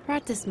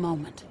 Right this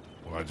moment?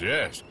 Why'd you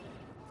ask?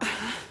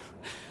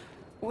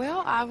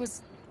 Well, I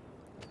was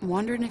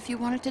wondering if you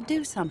wanted to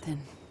do something.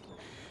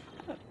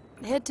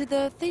 Head to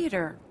the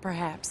theater,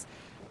 perhaps.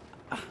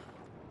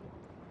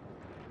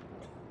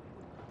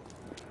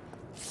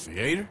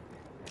 Theater?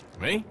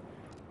 Me?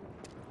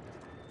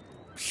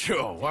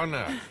 Sure, why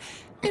not?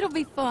 It'll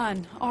be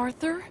fun,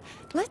 Arthur.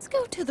 Let's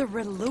go to the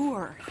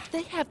Relure.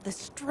 They have the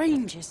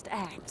strangest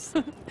acts.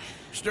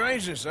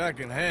 Strangeness I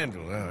can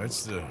handle.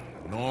 It's the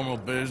normal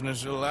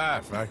business of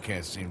life I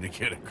can't seem to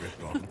get a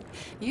grip on.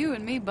 You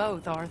and me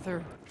both,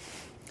 Arthur.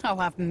 Oh,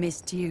 I've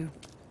missed you.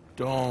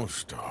 Don't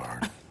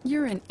start.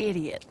 You're an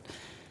idiot.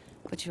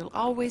 But you'll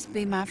always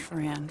be my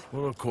friend.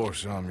 Well, of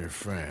course I'm your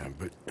friend,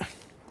 but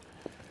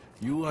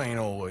you ain't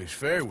always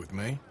fair with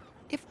me.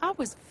 If I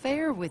was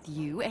fair with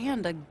you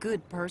and a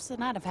good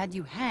person, I'd have had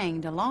you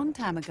hanged a long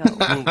time ago.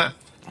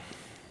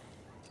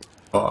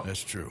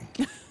 That's true.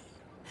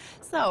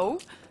 So,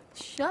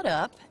 shut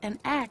up and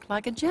act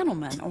like a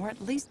gentleman, or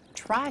at least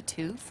try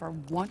to for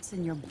once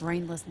in your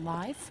brainless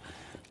life.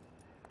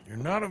 You're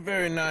not a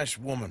very nice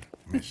woman,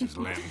 Mrs.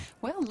 Lynn.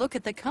 Well, look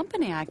at the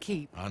company I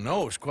keep. I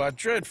know, it's quite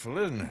dreadful,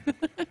 isn't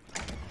it?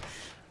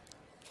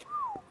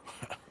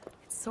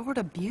 It's sort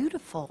of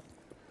beautiful.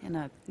 In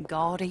a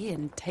gaudy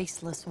and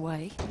tasteless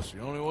way. It's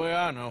the only way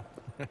I know.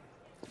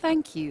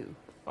 Thank you.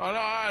 Oh, no,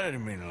 I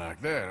didn't mean it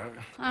like that.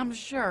 I'm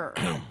sure.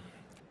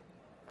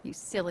 You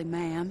silly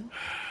man.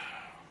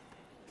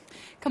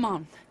 Come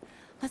on,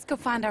 let's go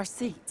find our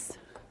seats.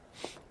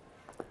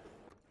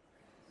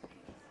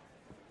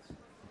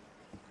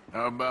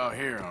 How about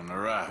here on the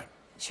right?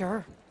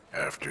 Sure.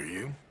 After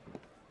you.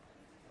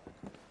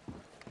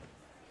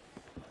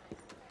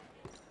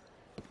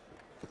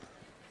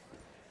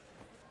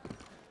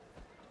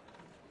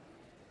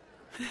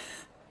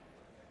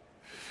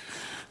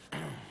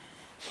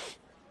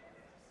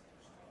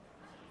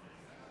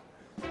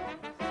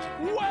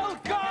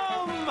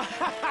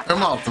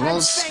 Malta,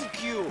 vamos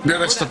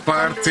ver esta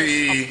parte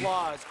e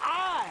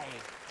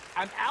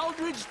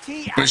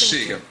depois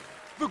chega.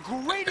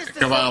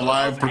 Acabar a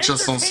live porque já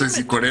são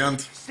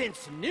 6h40.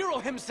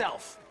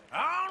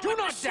 Do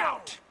not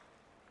doubt.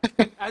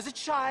 As a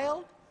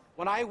child,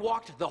 when I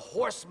walked the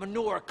horse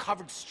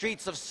manure-covered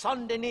streets of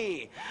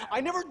Saint-Denis,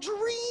 I never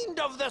dreamed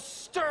of the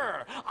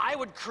stir I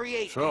would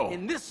create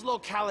in this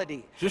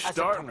locality as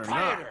a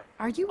proprietor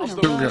Are you in of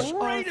a the rush,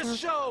 greatest Arthur?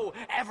 show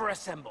ever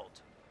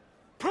assembled.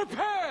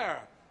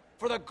 Prepare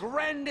for the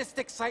grandest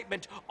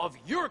excitement of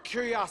your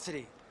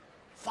curiosity.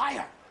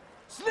 Fire,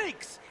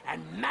 snakes,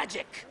 and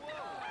magic.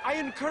 I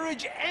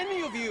encourage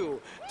any of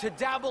you to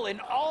dabble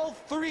in all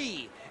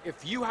three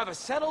if you have a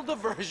settled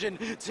aversion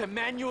to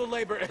manual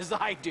labor as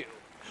I do.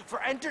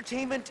 For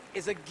entertainment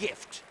is a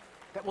gift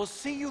that will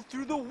see you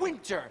through the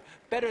winter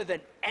better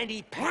than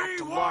any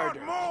packed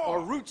larder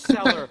or root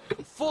cellar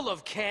full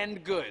of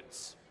canned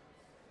goods.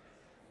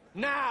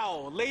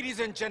 Now, ladies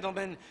and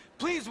gentlemen,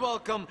 please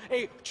welcome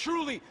a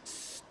truly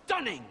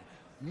stunning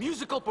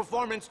musical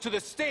performance to the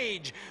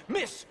stage,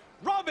 Miss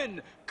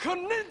Robin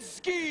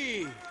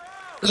Koninsky!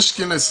 Acho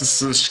que eu nem sei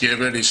se cheguei a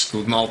ver isto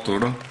tudo na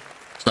altura.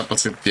 Está para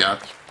ser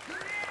teatro.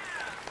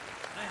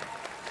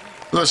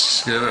 Acho que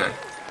cheguei a ver.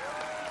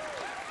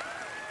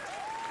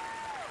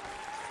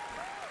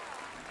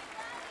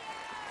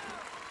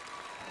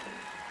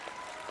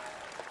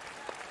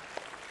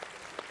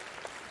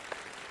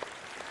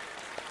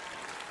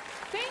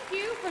 Thank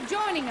you for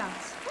joining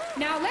us.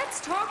 Now let's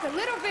talk a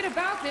little bit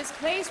about this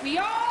place we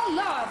all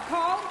love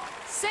called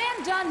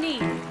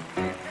Saint-Denis.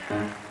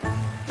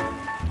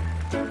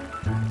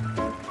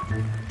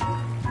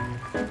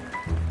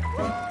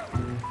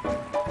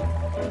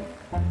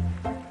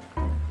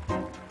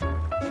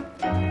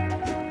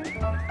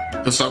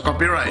 Só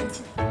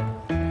copyright.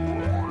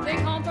 They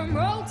come from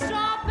road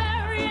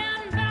strawberry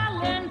and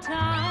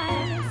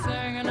Valentine,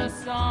 singing a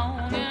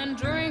song and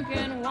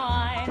drinking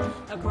wine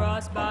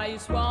across Bayou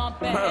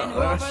Swamp and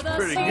over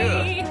the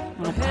sea.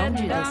 We're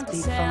heading down to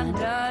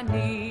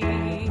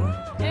Saint-Denis.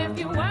 If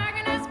your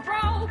wagon is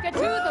broke, get to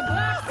the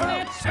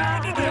blacksmith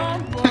shop.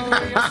 Don't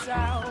worry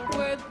yourself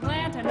with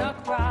planting a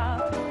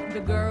crop. The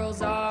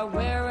girls are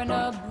wearing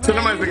a A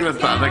cena mais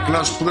engraçada é que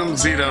nós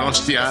podemos ir aos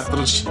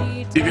teatros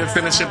e ver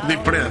cenas sempre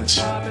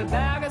diferentes.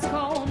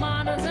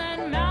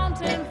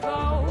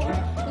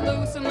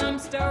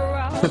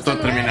 Eu estou a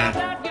terminar.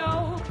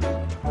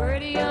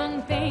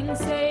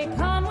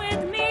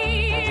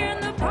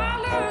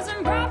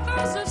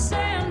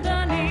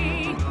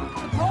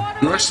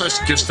 Eu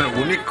acho que este é o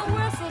único.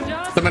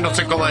 Também não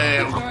sei qual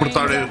é o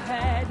repertório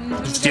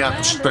dos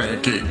teatros que tem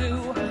aqui.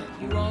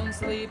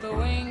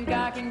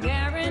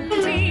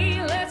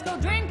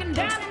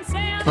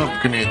 Oh,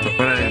 pequenito,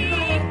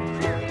 peraí.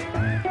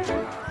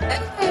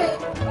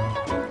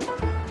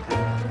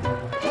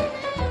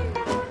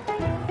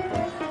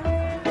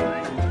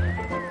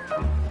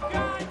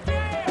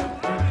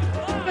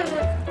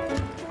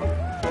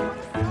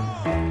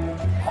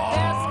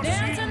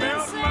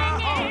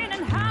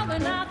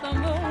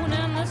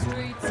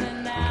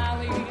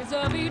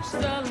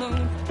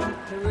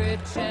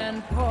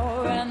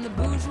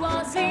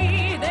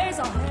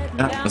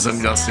 Mas é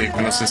melhor ser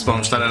que não sei se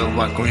vamos estar a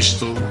levar com isto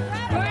tudo.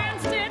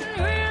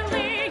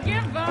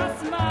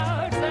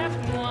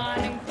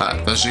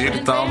 Está giro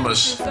e tal,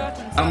 mas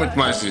há muito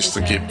mais disto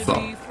aqui,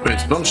 pessoal. Por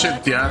isso, vamos sair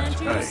de teatro.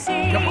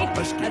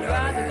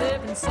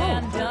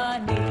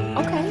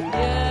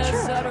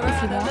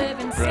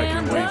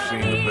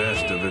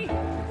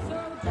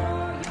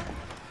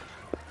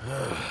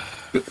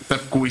 Até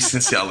porque o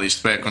essencial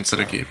isto vai acontecer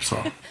aqui,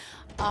 pessoal.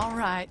 All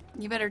right,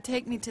 you better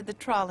take me to the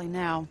trolley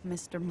now,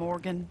 Mr.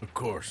 Morgan. Of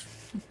course.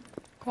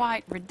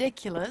 Quite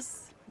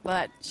ridiculous,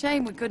 but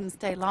shame we couldn't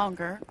stay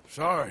longer.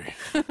 Sorry.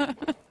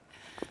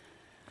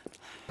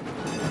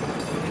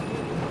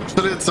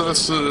 Gostaria de saber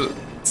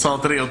se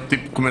alterei outro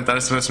tipo de comentário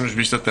se tivéssemos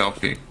visto até ao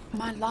fim.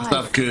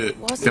 Sabe que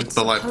o tempo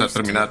da live está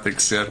terminado, tem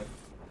que ser.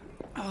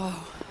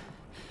 Oh.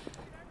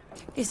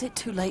 Is it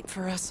too late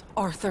for us,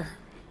 Arthur?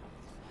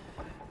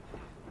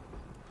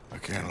 I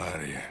can't lie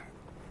to you.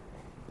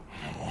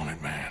 I'm a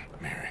wanted man,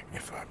 Mary.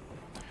 If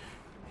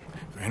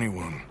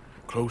anyone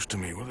close to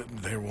me, well,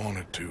 they're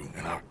wanted too.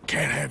 And I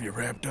can't have you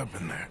wrapped up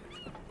in there.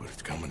 But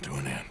it's coming to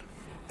an end.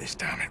 This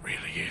time it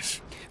really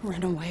is.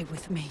 Run away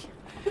with me,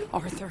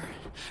 Arthur.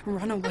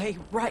 Run away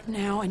right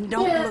now and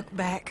don't look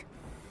back.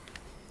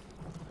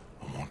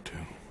 I want to.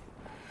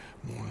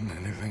 More than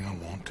anything, I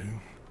want to.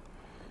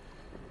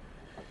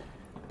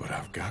 But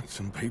I've got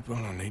some people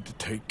I need to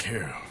take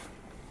care of.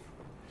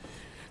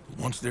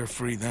 Once they're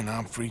free, then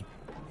I'm free.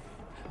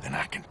 Then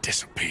I can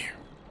disappear.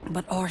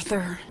 But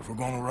Arthur... If we're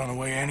gonna run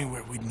away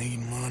anywhere, we'd need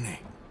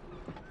money.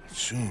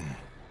 Soon,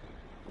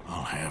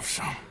 I'll have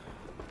some.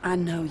 I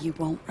know you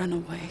won't run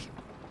away.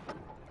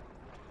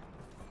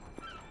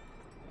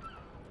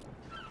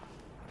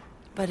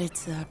 But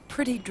it's a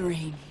pretty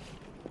dream.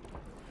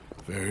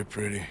 Very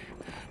pretty.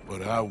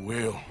 But I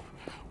will,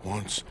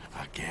 once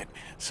I get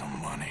some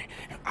money.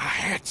 I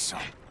had some.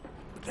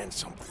 But then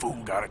some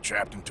fool got it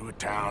trapped into a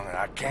town that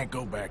I can't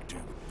go back to.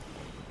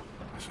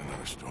 That's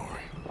another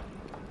story.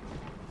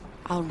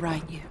 I'll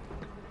write you.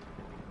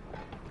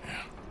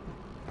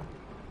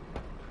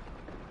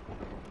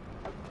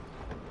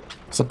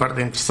 Essa parte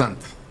é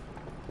interessante.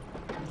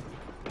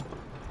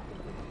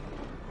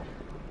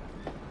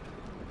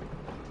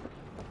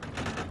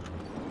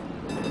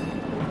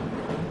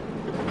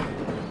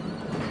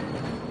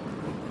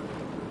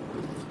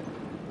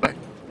 Bem,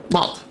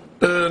 malta,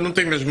 não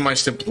tenho mesmo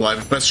mais tempo de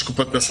live. Peço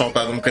desculpa ter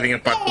saltado um bocadinho a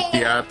parte do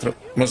teatro,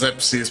 mas é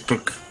preciso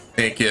porque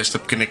tem aqui esta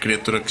pequena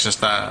criatura que já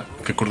está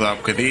a acordar um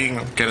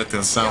bocadinho, quer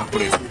atenção,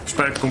 por isso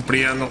espero que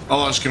compreendam.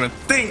 Logicamente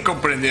tem que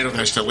compreender o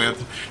resto da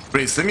letra. Por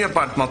isso, da minha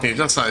parte, maltinha,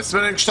 já sabe, se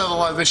tiverem gostado da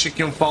live, deixem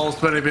aqui um follow, se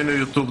tiverem ver no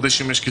YouTube,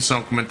 deixem uma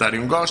inscrição, um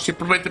comentário e um gosto, e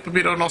aproveitem para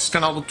vir ao nosso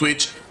canal do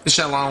Twitch,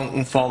 deixem lá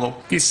um follow,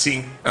 que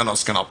sim, é o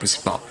nosso canal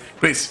principal.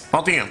 Por isso,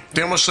 maltinha,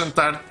 tenham uma excelente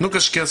tarde, nunca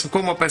se esqueçam, com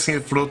uma pecinha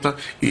de fruta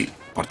e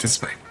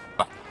portem-se bem.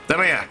 Até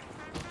amanhã.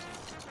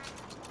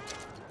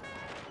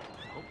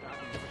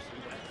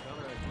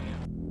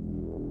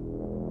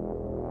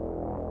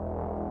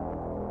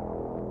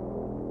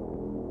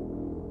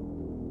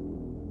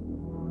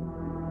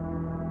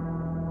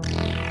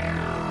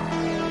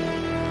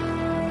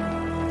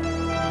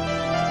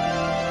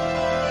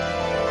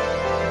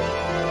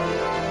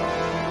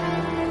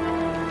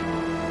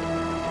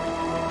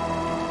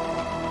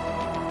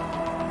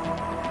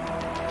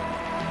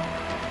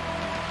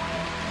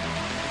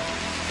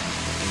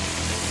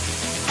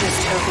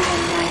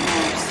 utopian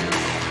nightmares.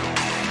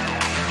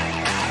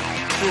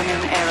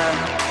 Human error.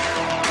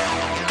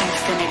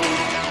 Infinity.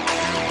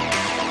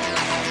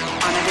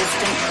 On a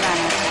distant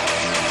planet,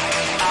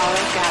 our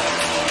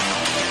galaxy.